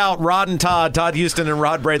 Never doubt Rod and Todd Houston and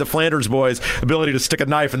Rod Bray, the Flanders boys' ability to stick a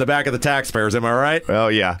knife in the back of the taxpayers. Am I right? Oh,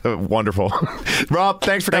 yeah. Wonderful. Rob,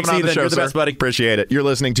 thanks for coming on the show, You're the best, buddy. Appreciate it. You're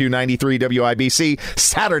listening to 93 WIBC,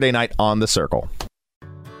 Saturday Night on the Circle.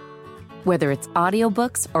 Whether it's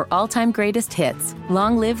audiobooks or all-time greatest hits,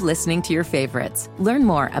 long live listening to your favorites. Learn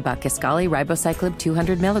more about Kisqali Ribociclib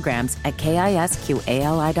 200 milligrams at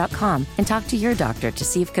KISQALI.com and talk to your doctor to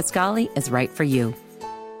see if Kisqali is right for you.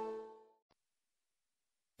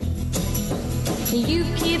 You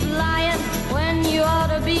keep lying when you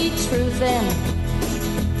ought to be truthing.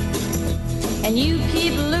 and you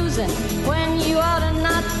keep losing when you ought to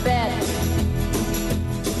not bet.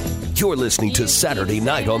 You're listening to Saturday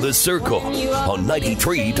Night on the Circle on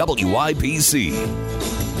 93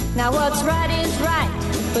 WIBC. Now what's right is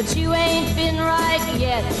right, but you ain't been right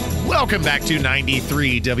yet. Welcome back to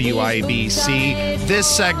 93 WIBC. This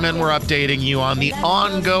segment, we're updating you on the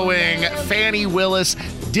ongoing Fani Willis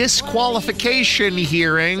disqualification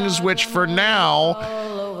hearings, which for now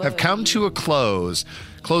have come to a close.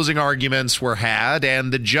 Closing arguments were had,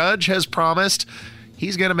 and the judge has promised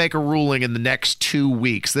he's going to make a ruling in the next 2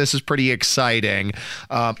 weeks. This is pretty exciting.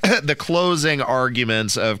 The closing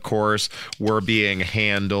arguments, of course, were being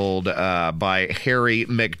handled by Harry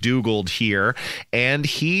McDougald here, and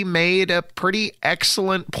he made a pretty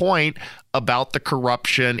excellent point about the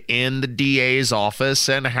corruption in the DA's office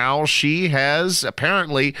and how she has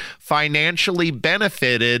apparently financially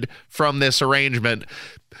benefited from this arrangement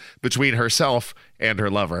between herself and her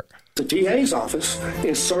lover. The DA's office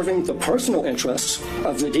is serving the personal interests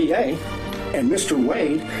of the DA and Mr.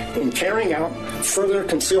 Wade in carrying out further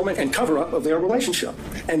concealment and cover-up of their relationship,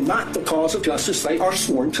 and not the cause of justice they are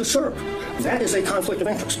sworn to serve. That is a conflict of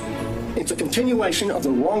interest. It's a continuation of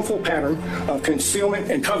the wrongful pattern of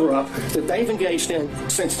concealment and cover-up that they've engaged in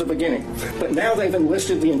since the beginning. But now they've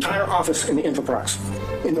enlisted the entire office in the enterprise.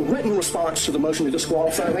 In the written response to the motion to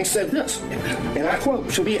disqualify, they said this, and I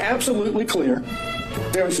quote, "To be absolutely clear,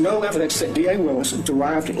 there is no evidence that D.A. Willis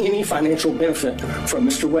derived any financial benefit from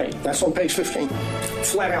Mr. Wade." That's on page 15.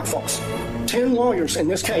 Flat out false. 10 lawyers in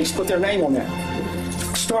this case put their name on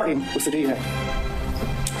that, starting with the DA.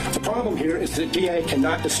 The problem here is that DA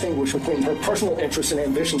cannot distinguish between her personal interests and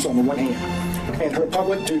ambitions on the one hand and her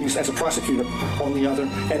public duties as a prosecutor on the other,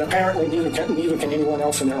 and apparently neither can anyone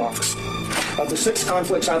else in their office. Of the 6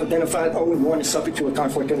 conflicts I've identified, only one is subject to a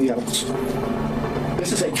conflict in the evidence.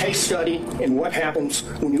 This is a case study in what happens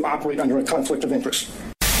when you operate under a conflict of interest.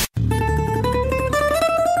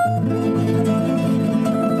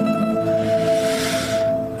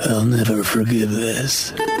 I'll never forgive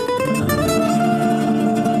this.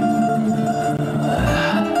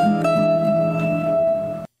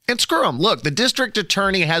 And screw him. Look, the district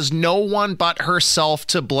attorney has no one but herself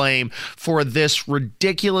to blame for this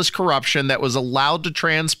ridiculous corruption that was allowed to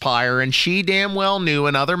transpire. And she damn well knew,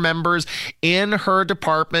 and other members in her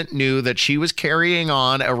department knew, that she was carrying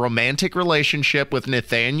on a romantic relationship with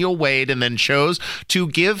Nathaniel Wade and then chose to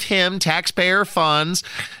give him taxpayer funds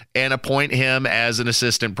and appoint him as an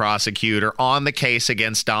assistant prosecutor on the case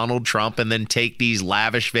against Donald Trump, and then take these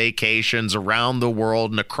lavish vacations around the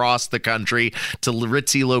world and across the country to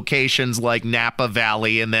ritzy locations like Napa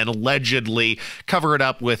Valley, and then allegedly cover it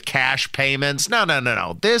up with cash payments.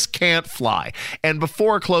 No. This can't fly. And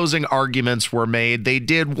before closing arguments were made, they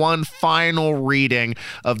did one final reading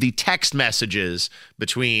of the text messages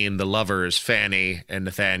between the lovers, Fani and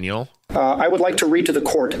Nathaniel. I would like to read to the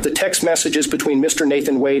court the text messages between Mr.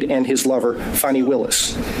 Nathan Wade and his lover, Fani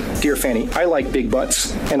Willis. Dear Fani, I like big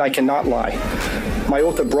butts, and I cannot lie. My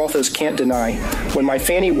oath of brothas can't deny. When my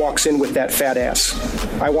Fani walks in with that fat ass,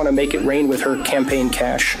 I want to make it rain with her campaign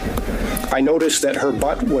cash. I noticed that her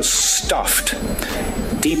butt was stuffed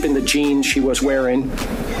deep in the jeans she was wearing.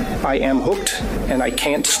 I am hooked, and I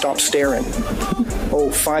can't stop staring. Oh,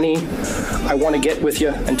 Fani, I want to get with you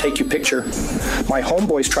and take you picture. My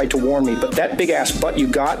homeboys tried to warn me, but that big-ass butt you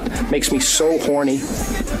got makes me so horny.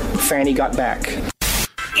 Fani got back.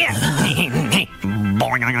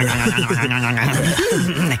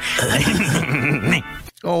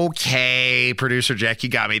 Okay, producer Jack, you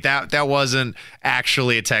got me. That wasn't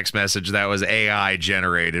actually a text message. That was AI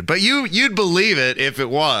generated. But you'd believe it if it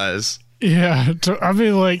was. Yeah, I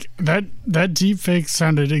mean, like that deepfake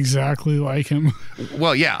sounded exactly like him.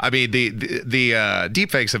 Well, yeah, I mean the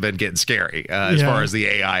deepfakes have been getting scary as far as the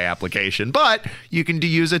AI application, but you can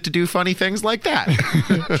use it to do funny things like that.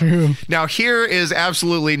 True. Now, here is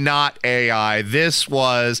absolutely not AI. This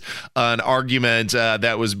was an argument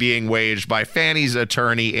that was being waged by Fani's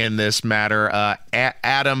attorney in this matter,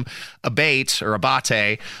 Adam Abate,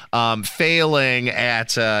 failing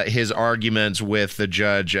at his arguments with the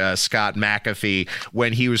judge, Scott McAfee,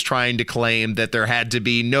 when he was trying to claim that there had to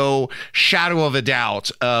be no shadow of a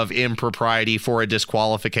doubt of impropriety for a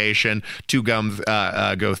disqualification to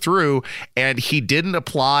go through. And he didn't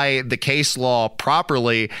apply the case law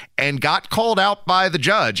properly and got called out by the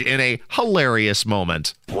judge in a hilarious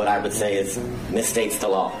moment. What I would say is misstates the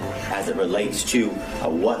law as it relates to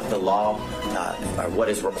what the law or what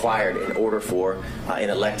is required in order for an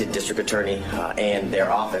elected district attorney and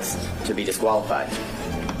their office to be disqualified.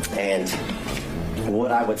 And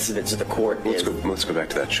what I would submit to the court is... Let's go back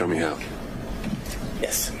to that. Show me how.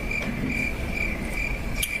 Yes.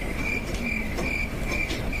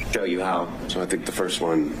 show you how. So I think the first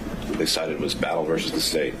one they cited was battle versus the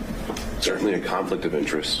state. Certainly a conflict of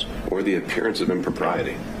interest or the appearance of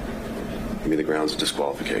impropriety can be the grounds of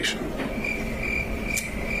disqualification.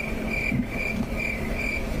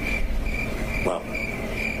 Well,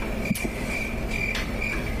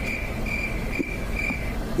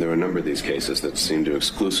 there are a number of these cases that seem to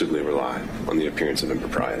exclusively rely on the appearance of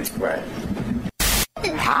impropriety. Right.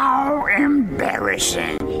 How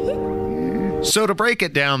embarrassing. So to break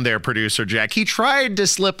it down there, producer Jack, he tried to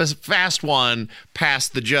slip a fast one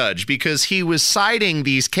past the judge because he was citing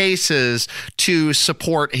these cases to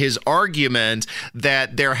support his argument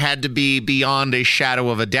that there had to be, beyond a shadow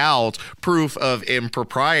of a doubt, proof of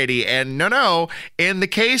impropriety. And no, in the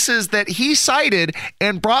cases that he cited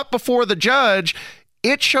and brought before the judge,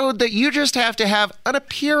 it showed that you just have to have an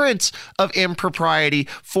appearance of impropriety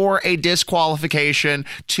for a disqualification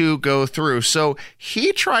to go through. So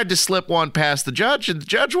he tried to slip one past the judge, and the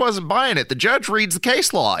judge wasn't buying it. The judge reads the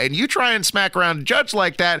case law, and you try and smack around a judge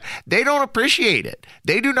like that, they don't appreciate it.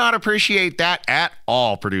 They do not appreciate that at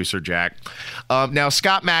all, producer Jack. Now,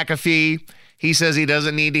 Scott McAfee, he says he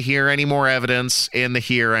doesn't need to hear any more evidence in the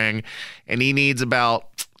hearing, and he needs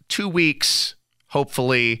about 2 weeks,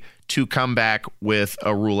 hopefully, to come back with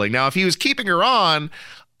a ruling. Now, if he was keeping her on,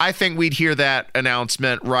 I think we'd hear that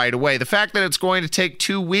announcement right away. The fact that it's going to take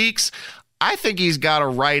 2 weeks, I think he's got to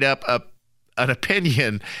write up an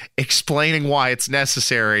opinion explaining why it's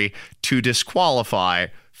necessary to disqualify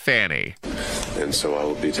Fani. And so I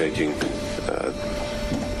will be taking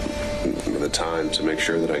the time to make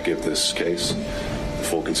sure that I give this case the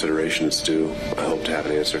full consideration it's due. I hope to have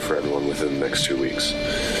an answer for everyone within the next 2 weeks.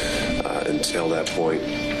 Until that point,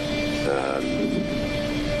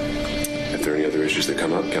 if there are any other issues that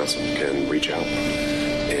come up, counsel can reach out,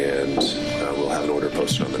 and we'll have an order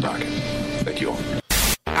posted on the docket. Thank you all.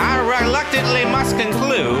 I reluctantly must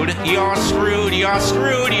conclude, you're screwed, you're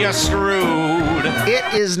screwed, you're screwed.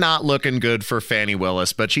 It is not looking good for Fani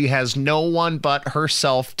Willis, but she has no one but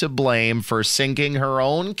herself to blame for sinking her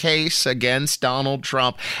own case against Donald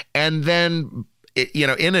Trump and then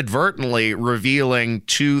inadvertently revealing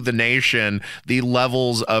to the nation the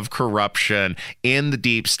levels of corruption in the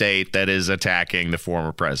deep state that is attacking the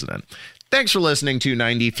former president. Thanks for listening to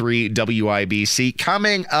 93 WIBC.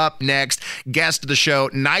 Coming up next, guest of the show,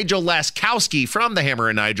 Nigel Laskowski from the Hammer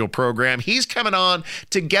and Nigel program. He's coming on.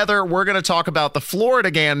 Together, we're going to talk about the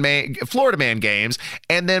Florida Man games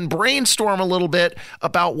and then brainstorm a little bit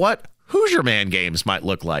about what Hoosier Man games might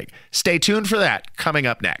look like. Stay tuned for that. Coming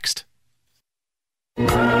up next.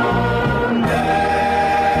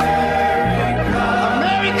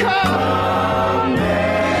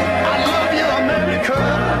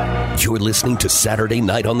 You're listening to Saturday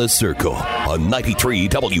Night on the Circle on 93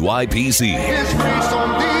 WIBC.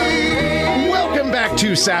 Welcome back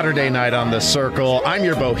to Saturday Night on the Circle. I'm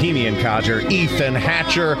your bohemian codger, Ethan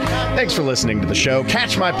Hatcher. Thanks for listening to the show.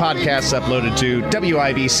 Catch my podcasts uploaded to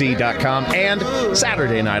WIBC.com and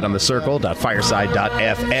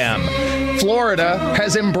SaturdayNightOnTheCircle.fireside.fm. Florida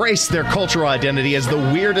has embraced their cultural identity as the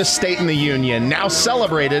weirdest state in the union, now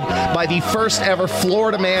celebrated by the first ever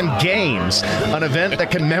Florida Man Games, an event that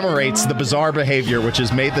commemorates the bizarre behavior which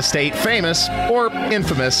has made the state famous, or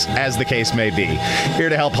infamous, as the case may be. Here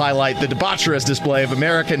to help highlight the debaucherous display of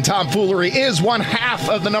American tomfoolery is one half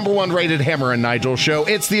of the #1 rated Hammer and Nigel show.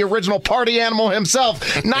 It's the original party animal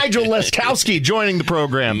himself, Nigel Laskowski, joining the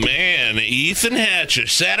program. Man, Ethan Hatcher,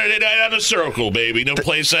 Saturday Night on the Circle, baby. No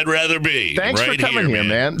place I'd rather be. Thanks for coming here,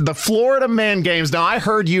 man. The Florida Man Games. Now, I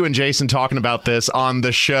heard you and Jason talking about this on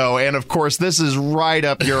the show, and of course, this is right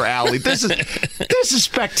up your alley. This is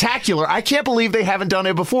spectacular. I can't believe they haven't done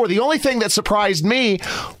it before. The only thing that surprised me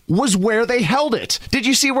was where they held it. Did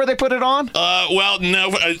you see where they put it on? Well,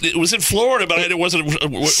 no, it was in Florida, but it wasn't.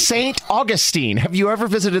 St. Augustine. Have you ever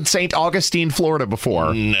visited St. Augustine, Florida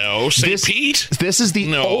before? No. St. Pete? This is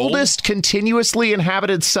the oldest continuously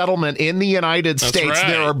inhabited settlement in the United States. Right.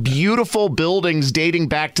 There are beautiful buildings dating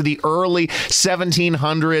back to the early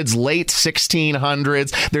 1700s, late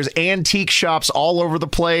 1600s. There's antique shops all over the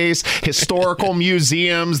place, historical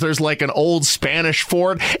museums. There's like an old Spanish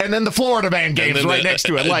fort, and then the Florida Man Games right next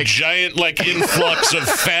to it. Like giant, influx of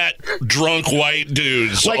fat, drunk white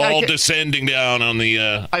dudes all descending down on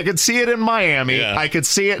the. I could see it in Miami. Yeah. I could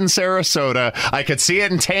see it in Sarasota. I could see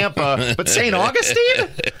it in Tampa. But St. Augustine?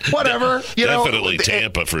 Whatever. Definitely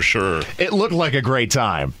Tampa for sure. It looked like a great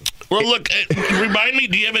time. Well, look, remind me,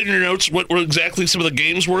 do you have in your notes what exactly some of the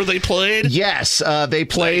games were they played? Yes, they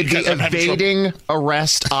played the evading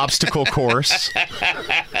arrest obstacle course.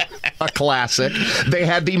 A classic. They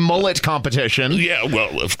had the mullet competition. Yeah,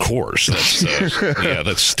 well, of course.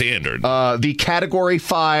 That's standard. The Category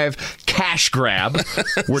 5 cash grab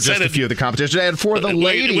were just a few of the competitions. And for the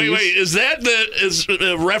ladies... Wait. Is that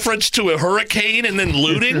a reference to a hurricane and then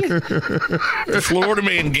looting? The Florida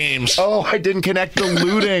Man games. Oh, I didn't connect the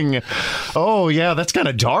looting. Oh, yeah, that's kind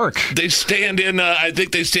of dark. They stand in, I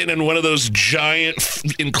think they stand in one of those giant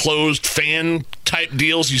enclosed fan type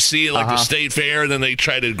deals you see at the state fair, and then they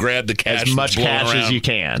try to grab the cash. As much cash as you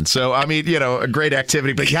can. So, I mean, a great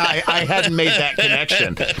activity. But yeah, I hadn't made that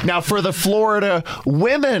connection. Now, for the Florida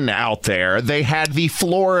women out there, they had the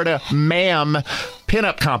Florida Ma'am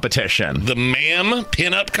pinup competition. The ma'am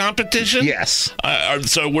pinup competition? Yes.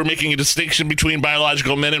 So we're making a distinction between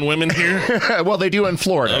biological men and women here? Well, they do in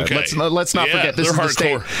Florida. Okay. Let's not forget this is the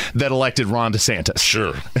state that elected Ron DeSantis.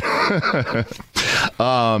 Sure.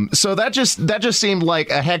 So that just seemed like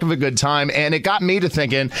a heck of a good time, and it got me to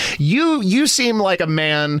thinking, you seem like a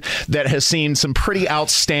man that has seen some pretty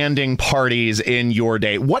outstanding parties in your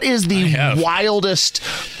day. What is the wildest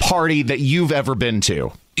party that you've ever been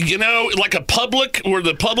to? Like a public, where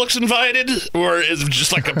the public's invited, or is it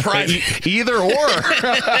just like a private? Either or.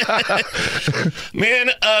 Man,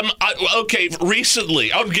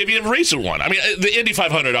 recently, I'll give you a recent one. I mean, the Indy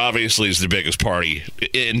 500 obviously is the biggest party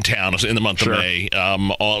in town in the month of May.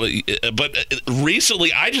 But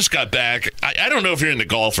recently, I just got back. I don't know if you're into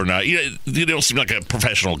golf or not. You don't seem like a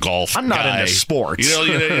professional golf I'm not guy. into sports.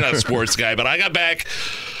 You're not a sports guy, but I got back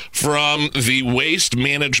from the Waste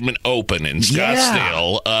Management Open in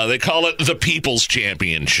Scottsdale. They call it the People's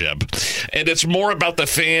Championship. And it's more about the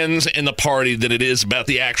fans and the party than it is about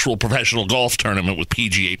the actual professional golf tournament with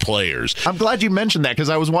PGA players. I'm glad you mentioned that, because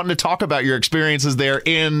I was wanting to talk about your experiences there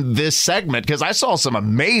in this segment, because I saw some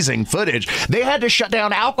amazing footage. They had to shut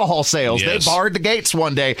down alcohol sales. Yes. They barred the gates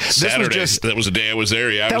one day. Saturday. That was the day I was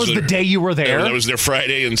there. Yeah, that was the day you were there? That was there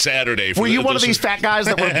Friday and Saturday. Were you one of these fat guys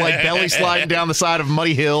that were like belly sliding down the side of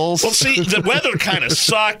muddy hills? Well, see, the weather kind of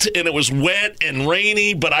sucked, and it was wet and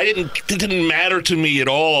rainy, but it didn't matter to me at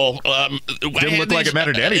all. Didn't look like it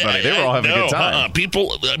mattered to anybody. They were all having a good time.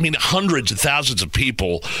 People, hundreds of thousands of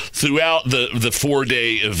people throughout the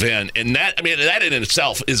 4-day event, and that in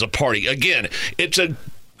itself is a party. Again, it's a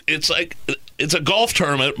golf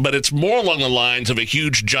tournament, but it's more along the lines of a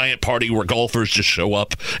huge, giant party where golfers just show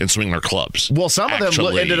up and swing their clubs. Well, some of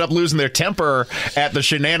them ended up losing their temper at the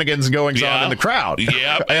shenanigans goings on in the crowd.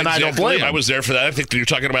 Yeah, and exactly. I don't blame them. I was there for that. I think you're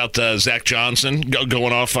talking about Zach Johnson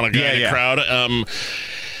going off on a guy in the crowd.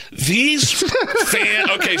 These fans.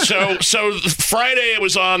 Okay, so Friday it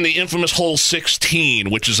was on the infamous hole 16,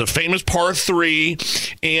 which is a famous par 3,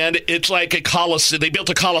 and it's like a coliseum. They built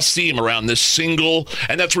a coliseum around this single,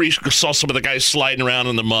 and that's where you saw some of the guys sliding around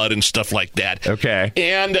in the mud and stuff like that. Okay,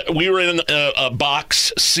 and we were in a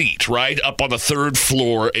box seat right up on the 3rd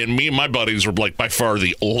floor, and me and my buddies were like by far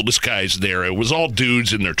the oldest guys there. It was all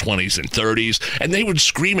dudes in their 20s and 30s, and they would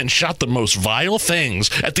scream and shout the most vile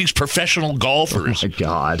things at these professional golfers. Oh my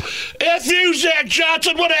God. F you, Zach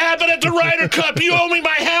Johnson. What happened at the Ryder Cup? You owe me my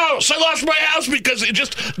house. I lost my house because it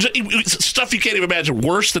just stuff you can't even imagine.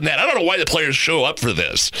 Worse than that. I don't know why the players show up for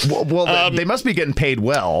this. Well, they must be getting paid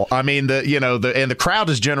well. I mean, the crowd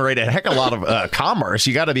has generated a heck of a lot of commerce.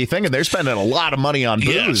 You got to be thinking they're spending a lot of money on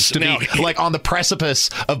booze to be like on the precipice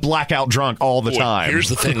of blackout drunk all the time. Here's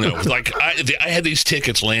the thing, though. Like I had these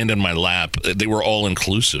tickets land in my lap. They were all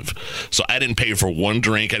inclusive, so I didn't pay for one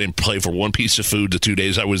drink. I didn't pay for one piece of food the 2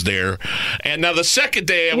 days I was there. And now the second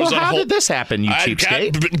day I was on how did this happen, you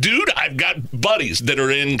cheapskate? Dude, I've got buddies that are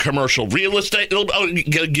in commercial real estate. I'll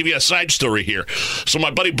give you a side story here. So my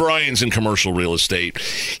buddy Brian's in commercial real estate.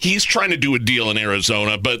 He's trying to do a deal in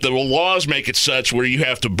Arizona, but the laws make it such where you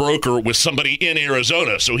have to broker with somebody in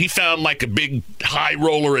Arizona. So he found like a big high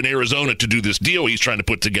roller in Arizona to do this deal he's trying to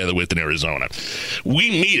put together with in Arizona.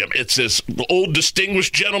 We meet him. It's this old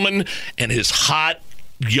distinguished gentleman and his hot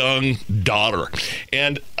young daughter,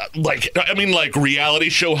 and like reality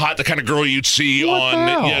show hot, the kind of girl you'd see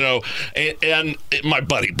and my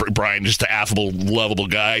buddy Brian, just an affable, lovable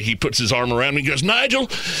guy, he puts his arm around me and goes, Nigel,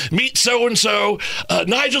 meet so-and-so.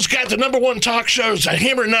 Nigel's got the #1 talk show, it's a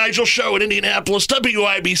Hammer and Nigel show in Indianapolis,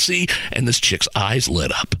 WIBC. And this chick's eyes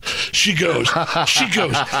lit up. She goes,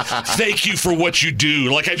 thank you for what you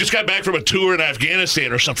do. Like I just got back from a tour in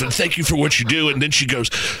Afghanistan or something. Thank you for what you do. And then she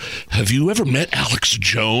goes, have you ever met Alex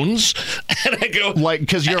Jones? And I go,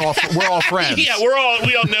 because we're all friends. Yeah,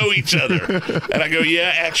 we all know each other. And I go,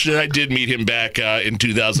 yeah, actually, I did meet him back in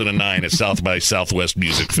 2009 at South by Southwest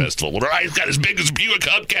Music Festival. He's got as big as Buick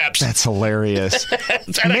hubcaps. That's hilarious.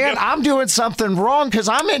 Man, I'm doing something wrong because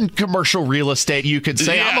I'm in commercial real estate, you could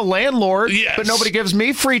say. I'm a landlord, but nobody gives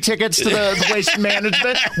me free tickets to the waste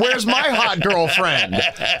management. Where's my hot girlfriend?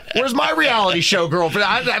 Where's my reality show girlfriend?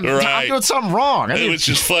 I'm doing something wrong. It was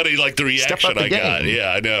just funny, like the reaction I got.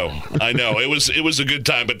 Yeah, I know. It was a good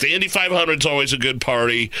time. But the Indy 500 is always a good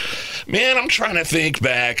party. Man, I'm trying to think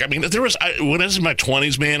back. I mean, when I was in my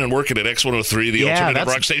 20s, man, and working at X103, the alternative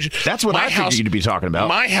rock station. That's what I figured you'd be talking about.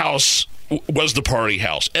 My house was the party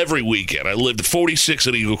house every weekend. I lived at 46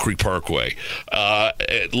 at Eagle Creek Parkway,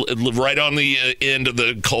 right on the end of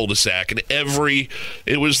the cul-de-sac. And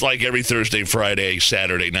it was like every Thursday, Friday,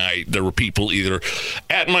 Saturday night, there were people either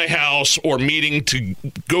at my house or meeting to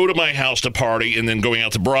go to my house to party and then going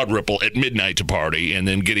out to Broad Ripple at midnight to party and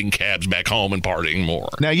then getting cabs back home and partying more.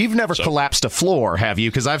 Now, you've never collapsed a floor, have you?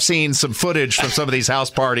 Because I've seen some footage from some of these house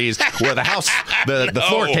parties where the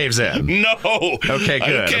floor caves in. No. Okay,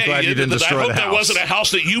 good. I'm glad you didn't destroy the house. I hope that wasn't a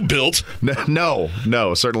house that you built.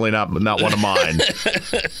 No, certainly not one of mine.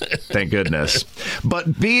 Thank goodness.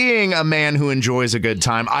 But being a man who enjoys a good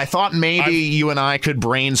time, I thought maybe you and I could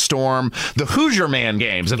brainstorm the Hoosier Man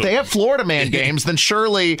games. If they have Florida Man games, then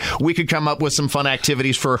surely we could come up with some fun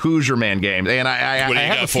activities for a Hoosier Man game. And I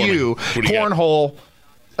have a few. Cornhole.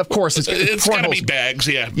 Of course, it's got to be bags,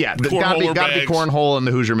 yeah. Yeah, got to be cornhole in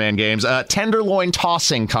the Hoosier Man games. Tenderloin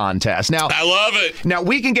tossing contest. Now, I love it. Now,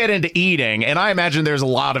 we can get into eating, and I imagine there's a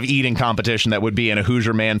lot of eating competition that would be in a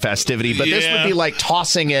Hoosier Man festivity, but this would be like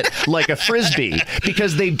tossing it like a Frisbee,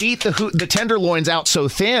 because they beat the tenderloins out so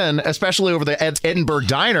thin, especially over the Edinburgh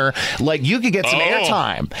Diner, like you could get some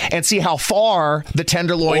airtime and see how far the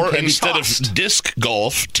tenderloin can be tossed. Or instead of disc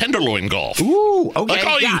golf, tenderloin golf. Ooh, okay. Like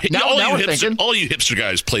all you hipster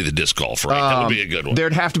guys play the disc golf, right? That would be a good one.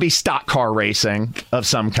 There'd have to be stock car racing of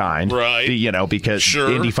some kind. Right. Because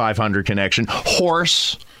Indy 500 connection.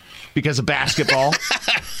 Horse, because of basketball.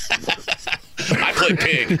 I play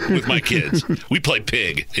pig with my kids. We play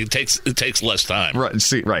pig. It takes less time.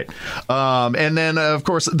 Right. And then, of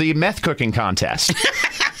course, the meth cooking contest.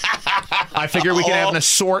 I figure we can have an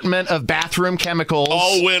assortment of bathroom chemicals.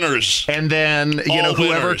 All winners. And then,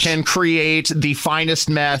 whoever can create the finest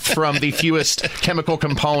meth from the fewest chemical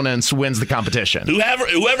components wins the competition.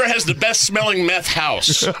 Whoever has the best smelling meth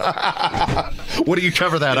house. What do you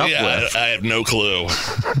cover that up with? I have no clue.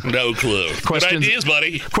 No clue. Good ideas,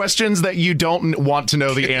 buddy. Questions that you don't want to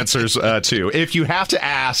know the answers to. If you have to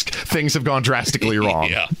ask, things have gone drastically wrong.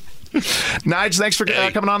 Yeah. Nige, thanks for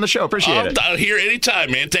coming on the show. Appreciate it. I'm here anytime,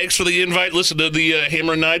 man. Thanks for the invite. Listen to the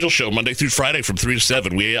Hammer and Nigel show Monday through Friday from 3 to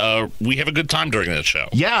 7. We have a good time during that show.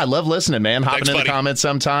 Yeah, I love listening, man. Hopping in the comments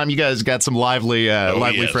sometime. You guys got some lively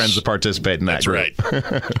friends to participate in that group.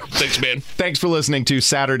 That's right. Thanks, man. Thanks for listening to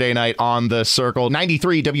Saturday Night on the Circle.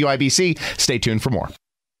 93 WIBC. Stay tuned for more.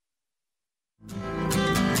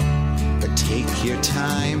 But take your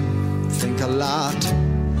time, think a lot.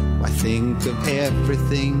 Why think of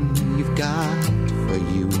everything you've got? For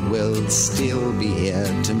you will still be here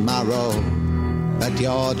tomorrow, but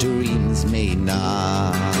your dreams may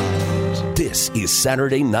not. This is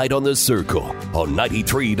Saturday Night on the Circle on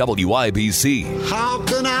 93 WIBC. How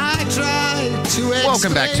can I try to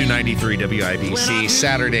Welcome back to 93 WIBC,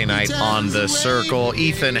 Saturday Night on the Circle.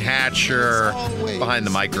 Ethan Hatcher behind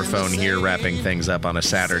the microphone here, wrapping things up on a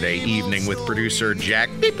Saturday evening with producer Jack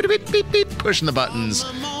beep, beep, beep, beep, beep, pushing the buttons,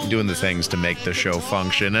 doing the things to make the show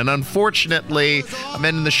function. And unfortunately, I'm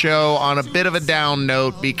ending the show on a bit of a down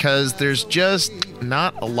note because there's just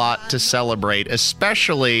not a lot to celebrate,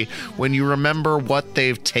 especially when you remember what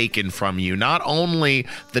they've taken from you. Not only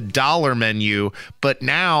the dollar menu, but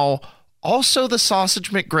now also the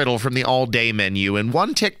sausage McGriddle from the all-day menu. And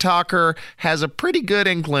one TikToker has a pretty good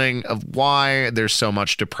inkling of why there's so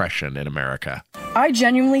much depression in America. I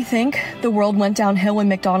genuinely think the world went downhill when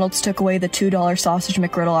McDonald's took away the $2 sausage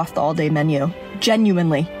McGriddle off the all-day menu.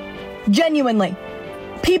 Genuinely.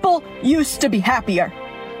 People used to be happier.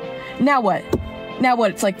 Now what?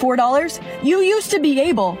 It's like $4? You used to be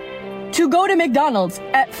able to go to McDonald's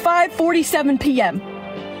at 5:47 p.m.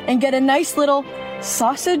 and get a nice little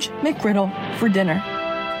sausage McGriddle for dinner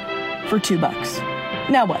for $2.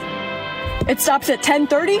 Now what? It stops at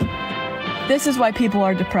 10:30? This is why people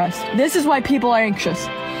are depressed. This is why people are anxious.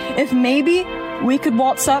 If maybe we could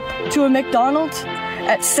waltz up to a McDonald's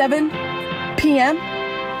at 7 p.m.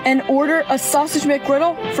 and order a sausage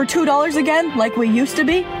McGriddle for $2 again, like we used to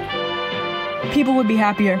be, people would be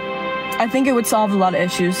happier. I think it would solve a lot of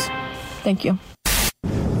issues. Thank you.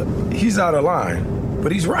 he's out of line,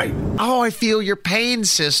 but he's right. Oh, I feel your pain,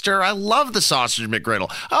 sister. I love the sausage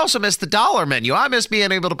McGriddle. I also miss the dollar menu. I miss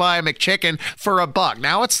being able to buy a McChicken for $1.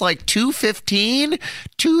 Now it's like $2.15,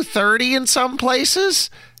 $2.30 in some places.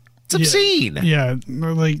 It's obscene. Yeah,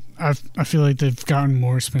 like I feel like they've gotten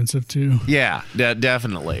more expensive too. Yeah,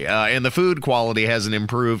 definitely. And the food quality hasn't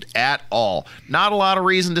improved at all. Not a lot of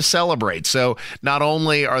reason to celebrate. So not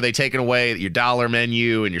only are they taking away your dollar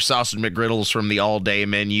menu and your sausage McGriddles from the all-day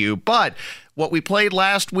menu, but what we played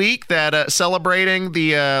last week, that celebrating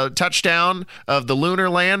the touchdown of the lunar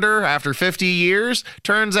lander after 50 years,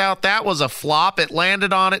 turns out that was a flop. It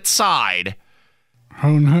landed on its side.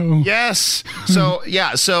 Oh, no. Yes. So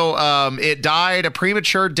it died a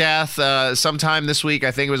premature death sometime this week. I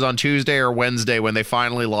think it was on Tuesday or Wednesday when they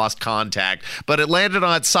finally lost contact. But it landed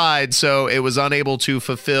on its side, so it was unable to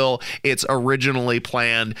fulfill its originally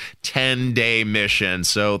planned 10-day mission.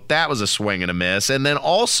 So that was a swing and a miss. And then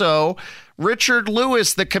also, Richard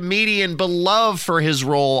Lewis, the comedian beloved for his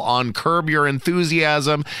role on Curb Your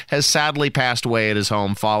Enthusiasm, has sadly passed away at his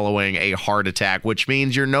home following a heart attack, which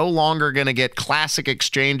means you're no longer going to get classic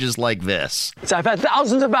exchanges like this. So I've had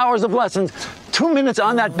thousands of hours of lessons. 2 minutes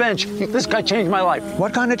on that bench. This guy changed my life.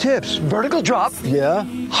 What kind of tips? Vertical drop. Yeah.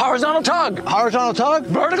 Horizontal tug. Horizontal tug?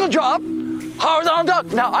 Vertical drop. Horizontal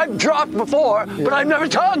tug. Now, I've dropped before, but I've never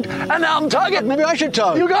tugged, and now I'm tugging. Maybe I should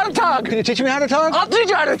tug. You gotta tug. Can you teach me how to tug? I'll teach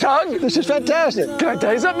you how to tug. This is fantastic. Can I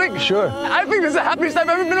tell you something? Sure. I think this is the happiest I've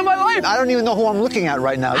ever been in my life. I don't even know who I'm looking at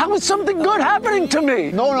right now. How is something good happening to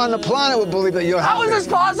me? No one on the planet would believe that you're happy. How is this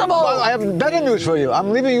possible? Well, I have better news for you.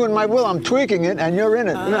 I'm leaving you in my will. I'm tweaking it, and you're in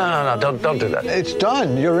it. No, don't do that. It's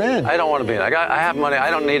done. You're in. I don't want to be in. I have money.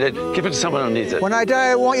 I don't need it. Give it to someone who needs it. When I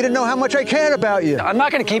die, I want you to know how much I care about you. I'm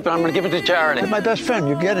not going to keep it. I'm going to give it to charity. You're my best friend.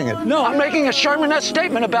 You're getting it. No, I'm making a Sherman-esque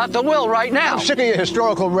statement about the will right now. I'm sick of your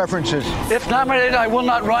historical references. If nominated, I will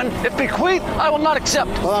not run. If bequeathed, I will not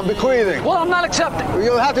accept. Well, I'm bequeathing. Well, I'm not accepting.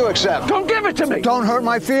 You'll have to accept. Don't give it to me. Don't hurt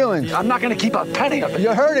my feelings. I'm not going to keep a penny of it.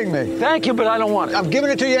 You're hurting me. Thank you, but I don't want it. I'm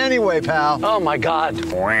giving it to you anyway, pal. Oh, my God.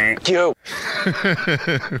 Thank you.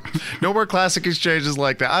 No more classic exchanges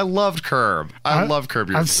like that. I loved Curb. I love Curb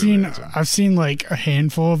Your Enthusiasm. I've seen like a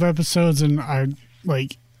handful of episodes, and I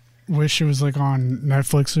like wish it was like on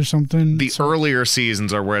Netflix or something. The earlier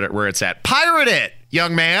seasons are where it's at. Pirate it,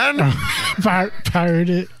 young man. Pirate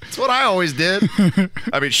it. That's what I always did.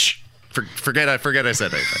 I mean, forget I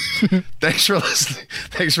said anything. Thanks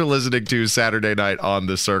for listening to Saturday Night on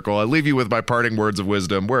the Circle. I leave you with my parting words of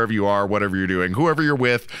wisdom. Wherever you are, whatever you're doing, whoever you're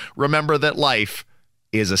with, remember that life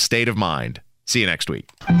is a state of mind. See you next week.